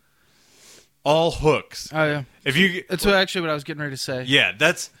 Mm-hmm. All hooks. Oh yeah. That's actually what I was getting ready to say. Yeah,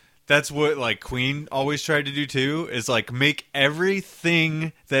 that's what like Queen always tried to do too. Is like make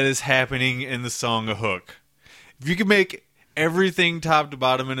everything that is happening in the song a hook. If you can make everything top to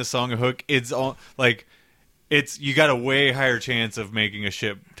bottom in a song a hook, it's all like you got a way higher chance of making a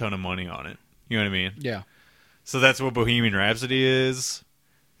shit ton of money on it. You know what I mean? Yeah. So that's what Bohemian Rhapsody is.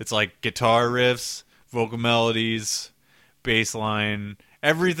 It's like guitar riffs, vocal melodies, bass line,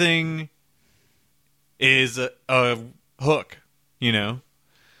 everything is a hook, you know?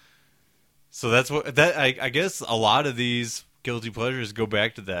 So that's what I guess a lot of these guilty pleasures go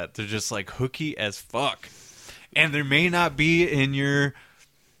back to that. They're just like hooky as fuck. And there may not be in your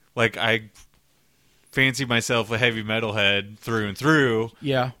like I fancy myself a heavy metal head through and through.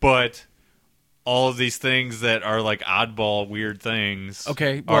 Yeah. But all of these things that are like oddball weird things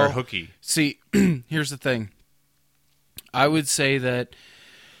Okay, are well, hooky. See, here's the thing. I would say that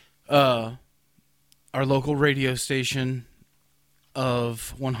our local radio station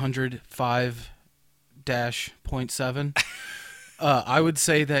of 105.7, I would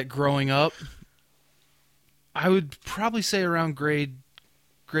say that growing up, I would probably say around grade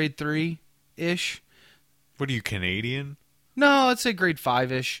 3-ish. What are you, Canadian? No, I'd say grade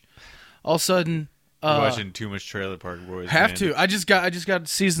 5-ish. All of a sudden, You're watching too much Trailer Park Boys. have man. to. I just got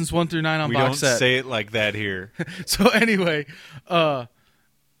seasons 1 through 9 on We box don't set. say it like that here. So anyway,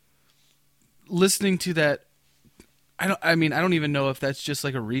 listening to that, I don't even know if that's just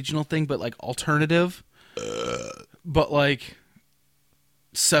like a regional thing, but like alternative. But like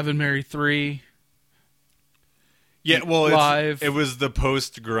 7 Mary 3, Yeah, well, Live. it was the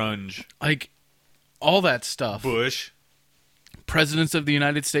post grunge like all that stuff. Bush. Presidents of the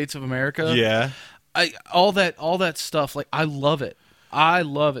United States of America. Yeah. All that stuff. Like, I love it. I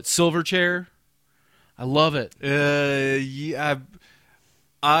love it. Silverchair. I love it. Yeah.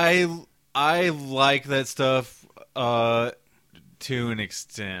 I like that stuff to an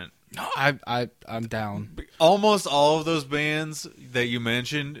extent. No, I'm down. Almost all of those bands that you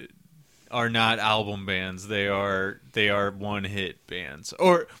mentioned are not album bands. They are one hit bands.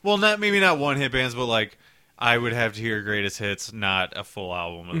 Or well, maybe not one hit bands, but like I would have to hear greatest hits, not a full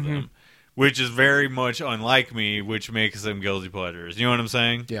album of them. Which is very much unlike me, which makes them guilty pleasures. You know what I'm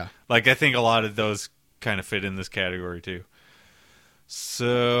saying? Yeah. Like I think a lot of those kind of fit in this category too.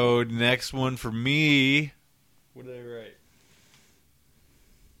 So next one for me, what did I write?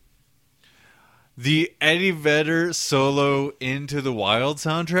 The Eddie Vedder solo Into the Wild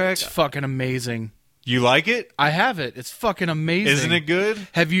soundtrack. It's fucking amazing. You like it? I have it. It's fucking amazing. Isn't it good?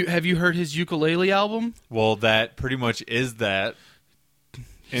 Have you heard his ukulele album? Well, that pretty much is that.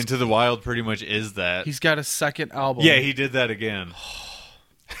 Into the Wild pretty much is that. He's got a second album. Yeah, he did that again.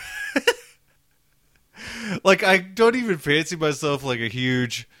 Like, I don't even fancy myself like a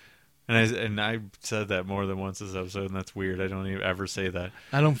huge... And I said that more than once this episode, and that's weird. I don't even ever say that.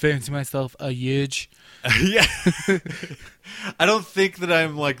 I don't fancy myself a huge. Yeah. I don't think that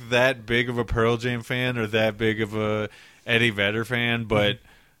I'm like that big of a Pearl Jam fan or that big of a Eddie Vedder fan, but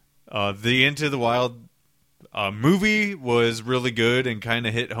the Into the Wild movie was really good and kind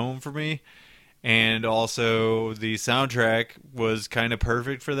of hit home for me. And also the soundtrack was kind of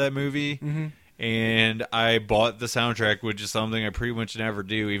perfect for that movie. Mm-hmm. And I bought the soundtrack, which is something I pretty much never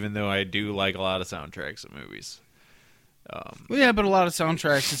do, even though I do like a lot of soundtracks of movies. Well, yeah, but a lot of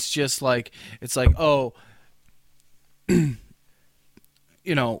soundtracks, it's just like, oh, you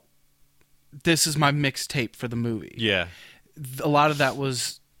know, this is my mixtape for the movie. Yeah. A lot of that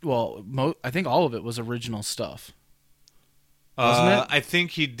was, well, I think all of it was original stuff. Wasn't it? I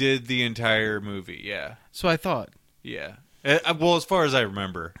think he did the entire movie, yeah. So I thought. Yeah. Well, as far as I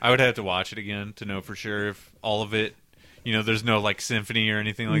remember, I would have to watch it again to know for sure if all of it, there's no like symphony or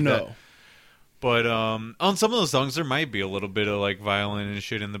anything like that. No. But on some of those songs, there might be a little bit of like violin and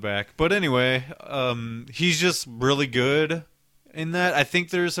shit in the back. But anyway, he's just really good in that. I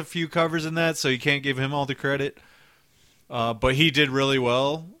think there's a few covers in that, so you can't give him all the credit. But he did really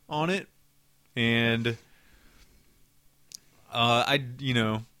well on it, and I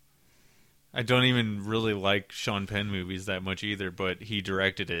don't even really like Sean Penn movies that much either, but he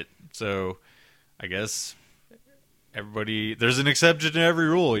directed it. So I guess there's an exception to every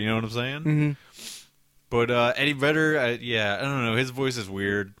rule, you know what I'm saying? Mm-hmm. But Eddie Vedder, I don't know. His voice is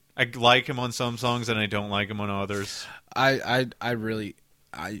weird. I like him on some songs and I don't like him on others. I really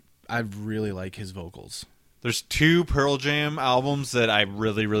like his vocals. There's 2 Pearl Jam albums that I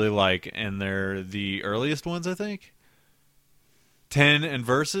really, really like, and they're the earliest ones, I think. 10 and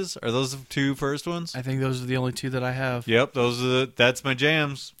Versus, are those the 2 first ones? I think those are the only 2 that I have. Yep, that's my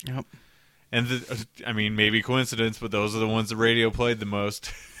jams. Yep. And maybe coincidence, but those are the ones the radio played the most.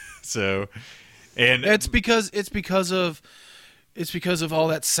 So, and it's because of all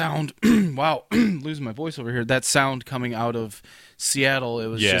that sound. Wow, losing my voice over here. That sound coming out of Seattle. It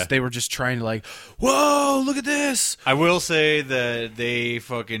was just, they were just trying to like, whoa, look at this. I will say that they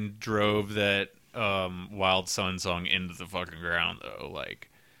fucking drove that Wild Sun song into the fucking ground, though. Like,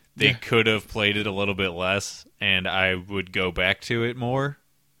 they could have played it a little bit less, and I would go back to it more.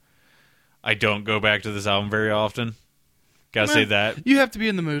 I don't go back to this album very often. Gotta say that. You have to be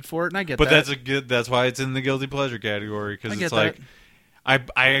in the mood for it, and I get that. But that's why it's in the guilty pleasure category, because it's like, I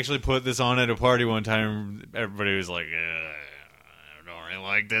actually put this on at a party one time. Everybody was like, I don't really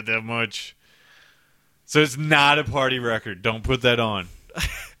like that much. So it's not a party record. Don't put that on.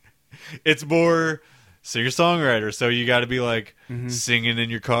 It's more singer-songwriter, so you got to be like singing in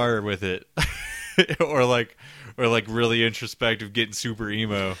your car with it, or like really introspective, getting super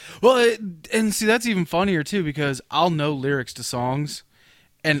emo. Well, and see, that's even funnier too, because I'll know lyrics to songs,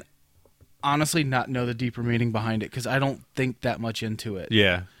 and honestly not know the deeper meaning behind it, because I don't think that much into it.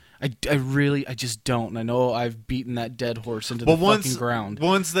 Yeah, I just don't. And I know I've beaten that dead horse into the fucking ground.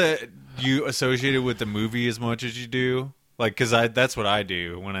 Once that you associate it with the movie as much as you do. Like, because that's what I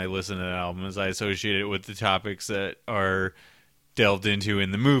do when I listen to an album, is I associate it with the topics that are delved into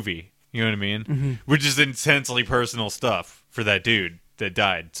in the movie. You know what I mean? Mm-hmm. Which is intensely personal stuff for that dude that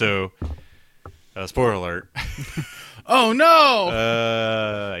died. So, spoiler alert. Oh, no!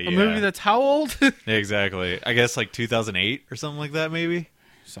 Yeah. A movie that's how old? Exactly. I guess like 2008 or something like that, maybe?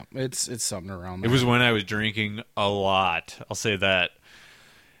 It's something around there. It was when I was drinking a lot. I'll say that.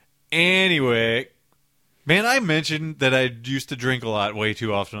 Anyway... Man, I mentioned that I used to drink a lot way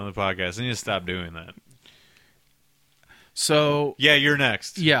too often on the podcast. I need to stop doing that. So Yeah, you're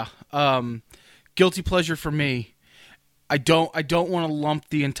next. yeah, guilty pleasure for me. I don't want to lump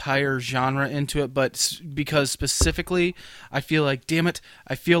the entire genre into it, but because specifically, I feel like, damn it,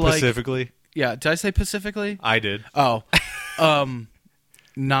 I feel like, Specifically, yeah. Did I say specifically? I did. Oh,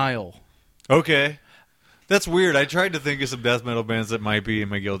 Nile. Okay. That's weird. I tried to think of some death metal bands that might be in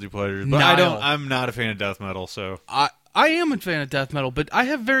my guilty pleasures, but Nile. I'm not a fan of death metal, so I am a fan of death metal, but I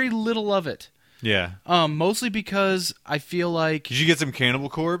have very little of it. yeah. Mostly because I feel like Did you get some Cannibal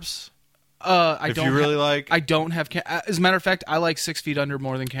Corpse? I If don't. you really like, I don't have. As a matter of fact, I like 6 Feet Under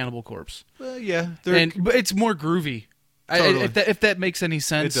more than Cannibal Corpse, yeah, but it's more groovy. Totally. If that makes any it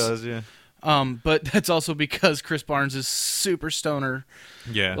sense, does, yeah, But that's also because Chris Barnes is super stoner.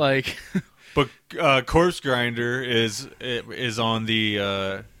 yeah. Like, But Corpse Grinder is on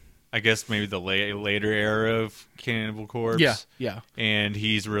the I guess maybe the later era of Cannibal Corpse. yeah, And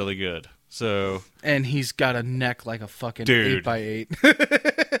he's really good. So and he's got a neck like a fucking Dude.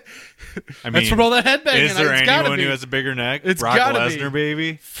 8x8. I mean, That's from all the headbanging. is there It's gotta anyone be. who has a bigger neck? It's Brock gotta be. Lesnar,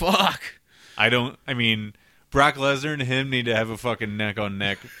 baby. Fuck. I mean, Brock Lesnar and him need to have a fucking neck on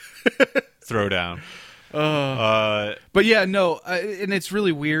neck throwdown. But yeah, no, and it's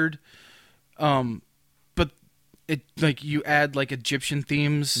really weird. But it like you add like Egyptian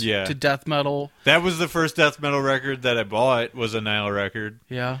themes Yeah. to death metal. That was the first death metal record that I bought, was a Nile record.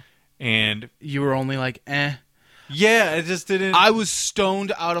 Yeah, And you were only like, eh. yeah, it just didn't. I was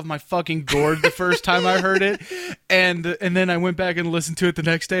stoned out of my fucking gourd the first time I heard it, and then I went back and listened to it the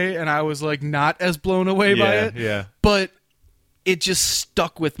next day, and I was like not as blown away by it. Yeah. But it just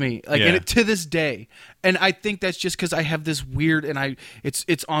stuck with me, like, Yeah. and to this day. And I think that's just because I have this weird, and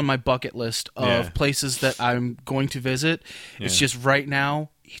it's on my bucket list of Yeah. places that I'm going to visit. It's Yeah. just right now,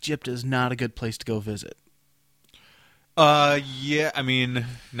 Egypt is not a good place to go visit. Yeah, I mean,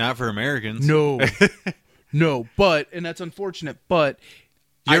 not for Americans. No, no, but and that's unfortunate. But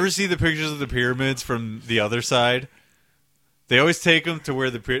You ever see the pictures of the pyramids from the other side? They always take them to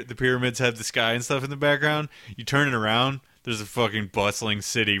where the pyramids have the sky and stuff in the background. You turn it around, there's a fucking bustling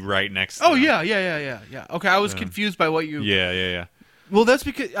city right next to oh them. yeah. Okay, I was confused by what you. Yeah. Well, that's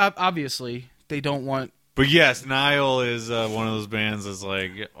because obviously they don't want. But yes, Nile is one of those bands that's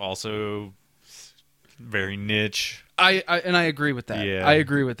like also very niche. I agree with that. Yeah. I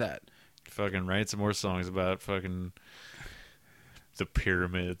agree with that. Fucking write some more songs about fucking the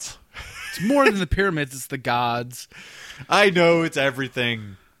pyramids. It's more than the pyramids; it's the gods. I know it's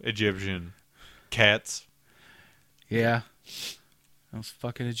everything Egyptian. Cats. Yeah, those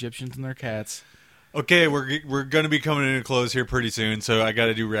fucking Egyptians and their cats. Okay, we're gonna be coming in a close here pretty soon, so I got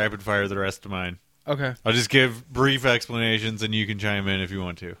to do rapid fire the rest of mine. Okay. I'll just give brief explanations, and you can chime in if you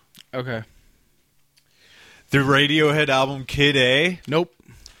want to. Okay. The Radiohead album Kid A. Nope.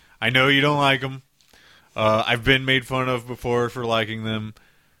 I know you don't like them. I've been made fun of before for liking them.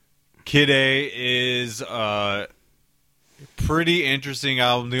 Kid A is a pretty interesting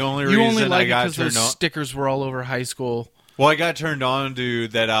album. The only You reason only I like it got because turned those on, stickers were all over high school. well, I got turned on to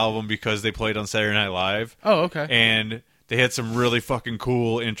that album because they played on Saturday Night Live. Oh, okay. And they had some really fucking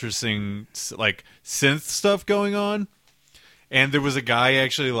cool, interesting, like, synth stuff going on. And there was a guy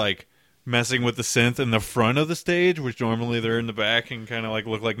actually, like, messing with the synth in the front of the stage, which normally they're in the back and kind of, like,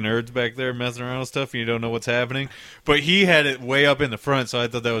 look like nerds back there messing around with stuff and you don't know what's happening. But he had it way up in the front, so I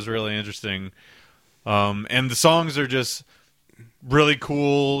thought that was really interesting. And the songs are just really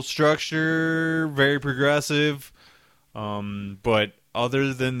cool structure, very progressive. But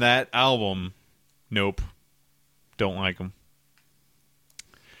other than that album, nope. Don't like them.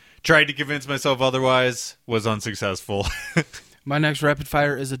 Tried to convince myself otherwise, was unsuccessful. My next rapid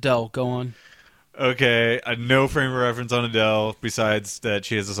fire is Adele. Go on. Okay, no frame of reference on Adele, besides that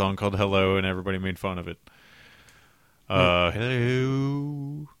she has a song called Hello and everybody made fun of it.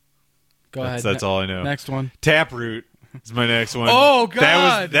 Hello. Go ahead. That's all I know. Next one. Taproot is my next one. Oh,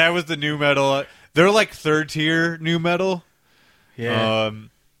 God. That was the new metal. They're like third tier new metal. Yeah.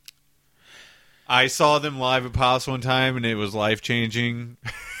 I saw them live at Pops one time and it was life changing.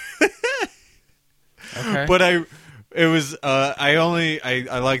 Okay. But I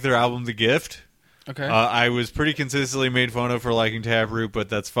like their album The Gift. Okay. I was pretty consistently made fun of for liking Taproot, but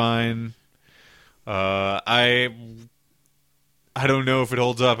that's fine. I don't know if it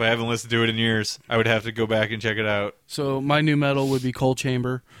holds up. I haven't listened to it in years. I would have to go back and check it out. So my new metal would be Coal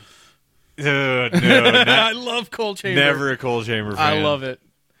Chamber. No, I love Coal Chamber. never a Coal Chamber fan. I love it.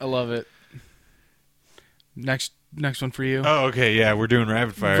 I love it. Next one for you. Oh, okay, yeah, we're doing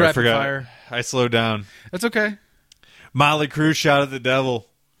rapid fire. I Rapid forgot. fire. I slowed down. That's okay. Motley Crue, Shot at the Devil.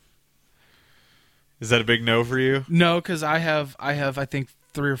 Is that a big no for you? No, because I have I think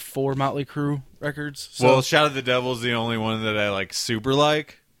 3 or 4 Motley Crue records. So. Well, Shout at the Devil is the only one that I like super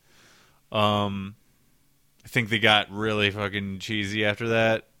like. I think they got really fucking cheesy after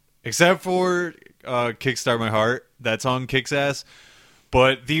that, except for Kickstart My Heart. That song kicks ass.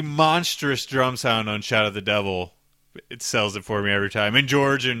 But the monstrous drum sound on Shout at the Devil, it sells it for me every time. And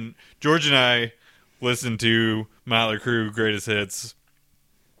George and I listen to Motley Crue Greatest Hits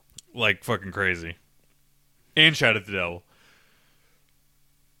like fucking crazy. And Shout at the Devil.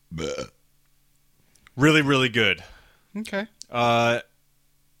 Really, really good. Okay. I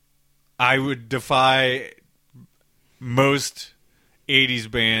would defy most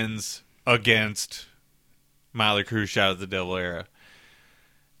 80s bands against Motley Crue Shout at the Devil era.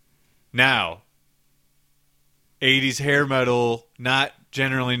 Now, 80s hair metal, not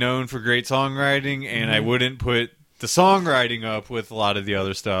generally known for great songwriting, and I wouldn't put the songwriting up with a lot of the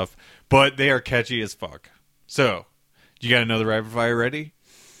other stuff, but they are catchy as fuck. So, you got another rapid fire ready?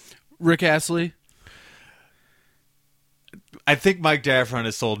 Rick Astley. I think Mike Daffron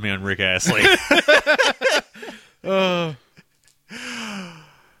has sold me on Rick Astley. That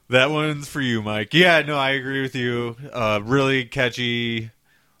one's for you, Mike. Yeah, no, I agree with you. Really catchy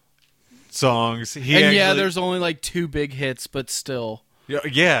songs. There's only like 2 big hits, but still.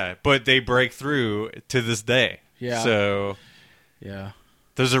 Yeah, but they break through to this day. Yeah. So Yeah.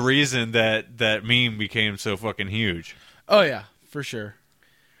 there's a reason that meme became so fucking huge. Oh, yeah, for sure.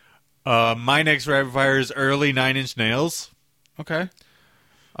 My next rapid fire is early Nine Inch Nails, Okay.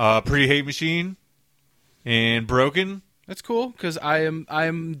 Pretty Hate Machine, and Broken. That's cool, because I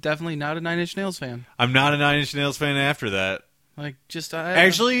am definitely not a Nine Inch Nails fan. I'm not a Nine Inch Nails fan after that. Like, just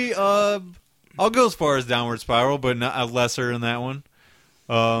Actually, I'll go as far as Downward Spiral, but not lesser in that one.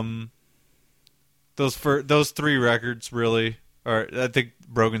 Those 3 records really are. I think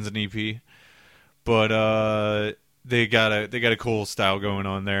Broken's an EP, but they got a cool style going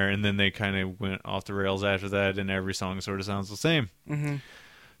on there, and then they kind of went off the rails after that, and every song sort of sounds the same. Mm-hmm.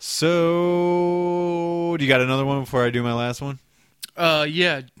 So, do you got another one before I do my last one?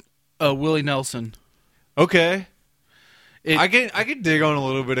 Yeah. Willie Nelson. Okay. I can dig on a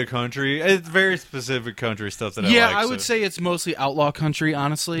little bit of country. It's very specific country stuff that I like. Yeah, I would say it's mostly outlaw country,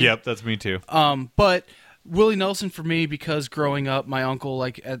 honestly. Yep, that's me too. But Willie Nelson for me, because growing up, my uncle,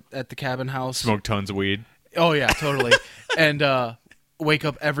 like, at the cabin house. Smoked tons of weed. Oh, yeah, totally. And wake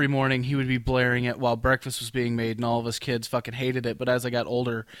up every morning, he would be blaring it while breakfast was being made, and all of us kids fucking hated it. But as I got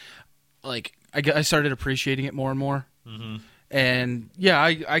older, like, I started appreciating it more and more. Mm-hmm. And yeah,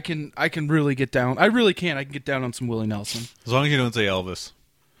 I can really get down. I really can. I can get down on some Willie Nelson. As long as you don't say Elvis.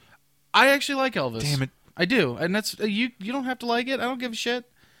 I actually like Elvis. Damn it. I do, and that's you. You don't have to like it. I don't give a shit.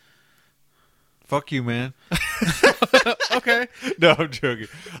 Fuck you, man. Okay, No, I'm joking.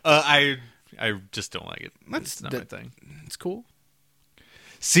 I just don't like it. That's not my thing. it's cool.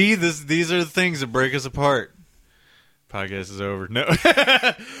 See, these are the things that break us apart. Podcast is over. No,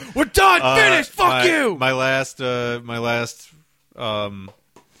 We're done. Finished. Fuck you. My last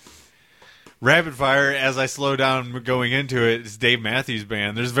rapid fire. As I slow down going into it, is Dave Matthews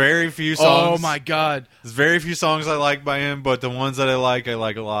Band. There's very few songs. Oh my god. There's very few songs I like by him, but the ones that I like a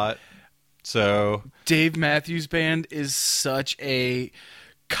lot. So Dave Matthews Band is such a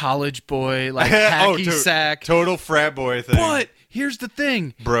college boy, like hacky sack. Total frat boy thing. But here's the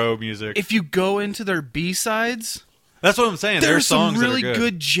thing. Bro music. If you go into their B-sides, that's what I'm saying. there's songs some really that are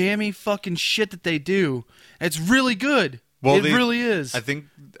good jammy fucking shit that they do. It's really good. Well, it really is. I think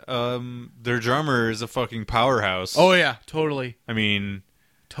their drummer is a fucking powerhouse. Oh yeah, totally. I mean,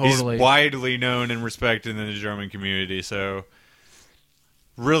 Totally. he's widely known and respected in the drumming community, so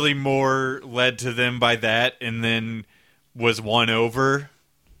really more led to them by that, and then was won over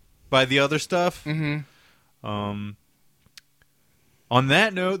by the other stuff. Mm-hmm. On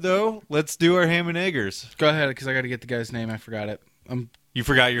that note, though, let's do our ham and eggers. Go ahead, because I got to get the guy's name. I forgot it. You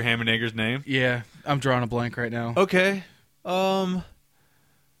forgot your ham and eggers name? Yeah, I'm drawing a blank right now. Okay.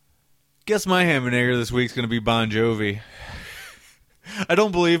 Guess my ham and egger this week's going to be Bon Jovi. I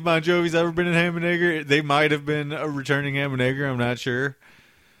don't believe Bon Jovi's ever been in ham and egger. They might have been a returning ham and egger. I'm not sure.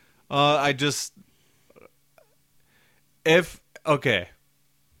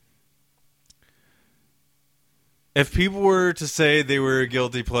 If people were to say they were a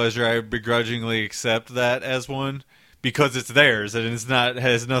guilty pleasure, I would begrudgingly accept that as one because it's theirs and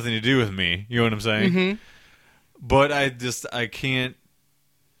has nothing to do with me. You know what I'm saying? Mm-hmm. But I can't.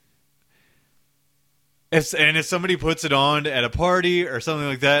 If somebody puts it on at a party or something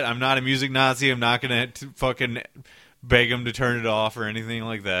like that, I'm not a music Nazi. I'm not gonna fucking beg them to turn it off or anything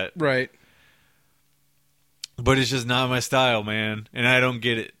like that. Right. But it's just not my style, man, and I don't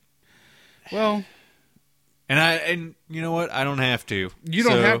get it. Well, And you know what? I don't have to. You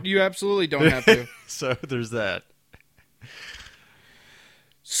don't have. You absolutely don't have to. So there's that.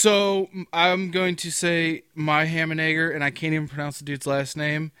 So I'm going to say my Hammenegger, and I can't even pronounce the dude's last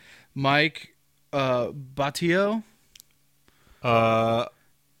name, Mike Batio.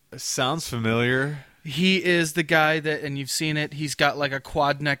 Sounds familiar. He is the guy that, and you've seen it. He's got like a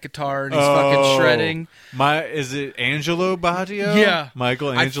quad neck guitar, and he's fucking shredding. Is it Angelo Battio? Yeah,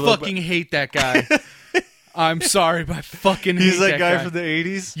 Michelangelo. I fucking hate that guy. I'm sorry, but I fucking hate He's that guy guy from the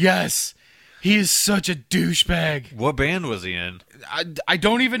 80s? Yes. He is such a douchebag. What band was he in? I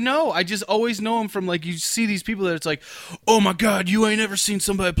don't even know. I just always know him from, like, you see these people that it's like, oh my God, you ain't ever seen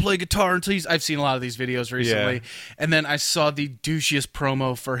somebody play guitar until I've seen a lot of these videos recently. Yeah. And then I saw the douchiest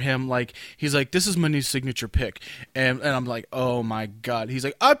promo for him. Like, he's like, this is my new signature pick. And I'm like, oh my God. He's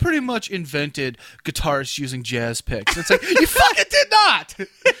like, I pretty much invented guitarists using jazz picks. It's like, you fucking did not. You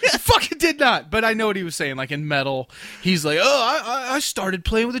fucking did not. But I know what he was saying. Like, in metal, he's like, oh, I started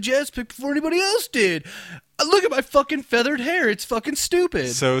playing with a jazz pick before anybody else did. Look at my fucking feathered hair. It's fucking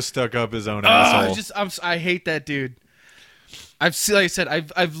stupid. So stuck up his own asshole. I hate that dude. Like I said,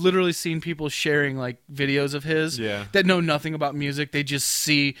 I've literally seen people sharing like videos of his that know nothing about music. They just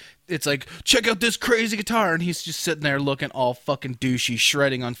see it's like, check out this crazy guitar, and he's just sitting there looking all fucking douchey,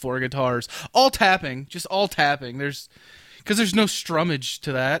 shredding on 4 guitars, all tapping. Because there's no strummage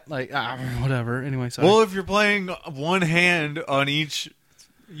to that. Like, whatever. Anyway, sorry. Well, if you're playing one hand on each,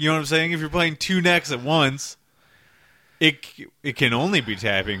 you know what I'm saying? If you're playing 2 necks at once, it can only be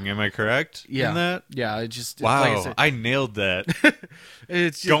tapping. Am I correct? Yeah. In that? Yeah. Wow. Like I said, I nailed that.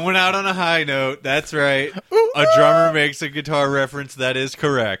 it's just, Going out on a high note. That's right. A drummer makes a guitar reference. That is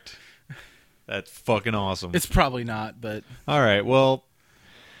correct. That's fucking awesome. It's probably not, but All right. Well,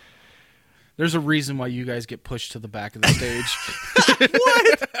 there's a reason why you guys get pushed to the back of the stage.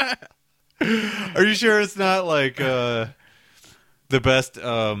 are you sure it's not like the best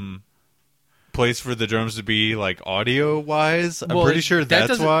place for the drums to be, like, audio-wise? I'm pretty sure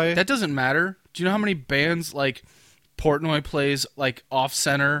that's why. That doesn't matter. Do you know how many bands, like, Portnoy plays, like,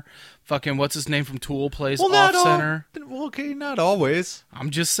 off-center? Fucking, what's his name from Tool plays off-center? Well, okay, not always. I'm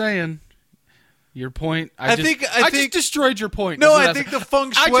just saying. Your point. I think just destroyed your point. No, That's I think the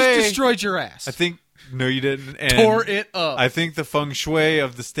feng shui. I just destroyed your ass. I think no, you didn't. And tore it up. I think the feng shui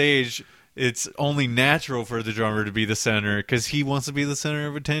of the stage. It's only natural for the drummer to be the center because he wants to be the center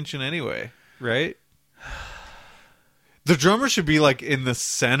of attention anyway, right? The drummer should be like in the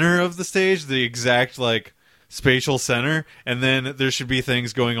center of the stage, the exact like spatial center, and then there should be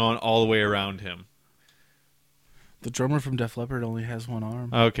things going on all the way around him. The drummer from Def Leppard only has one arm.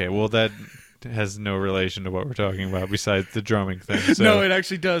 Okay, well that has no relation to what we're talking about besides the drumming thing. So. No, it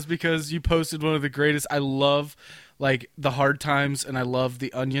actually does because you posted one of the greatest. I love like the Hard Times and I love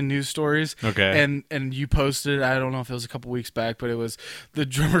the Onion news stories. Okay. And you posted, I don't know if it was a couple weeks back, but it was the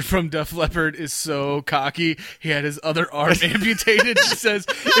drummer from Def Leppard is so cocky. He had his other arm amputated. He says,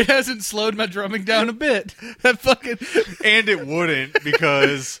 it hasn't slowed my drumming down a bit. That fucking... And it wouldn't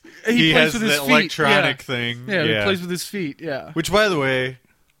because he has that electronic thing. Yeah, he plays with his feet, yeah. Which, by the way,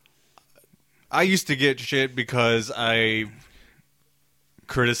 I used to get shit because I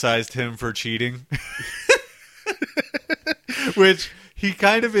criticized him for cheating. Which he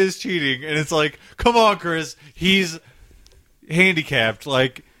kind of is cheating, and it's like, come on, Chris, he's handicapped.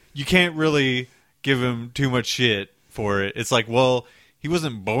 Like, you can't really give him too much shit for it. It's like, well, he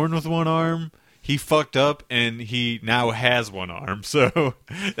wasn't born with one arm. He fucked up, and he now has one arm, so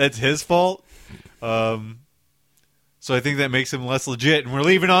that's his fault. So I think that makes him less legit, and we're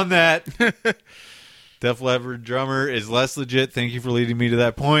leaving on that. Def Leppard drummer is less legit. Thank you for leading me to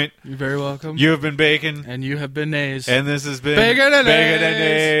that point. You're very welcome. You have been Bacon. And you have been Nays. And this has been Bacon and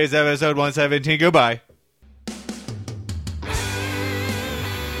Nays, episode 117. Goodbye.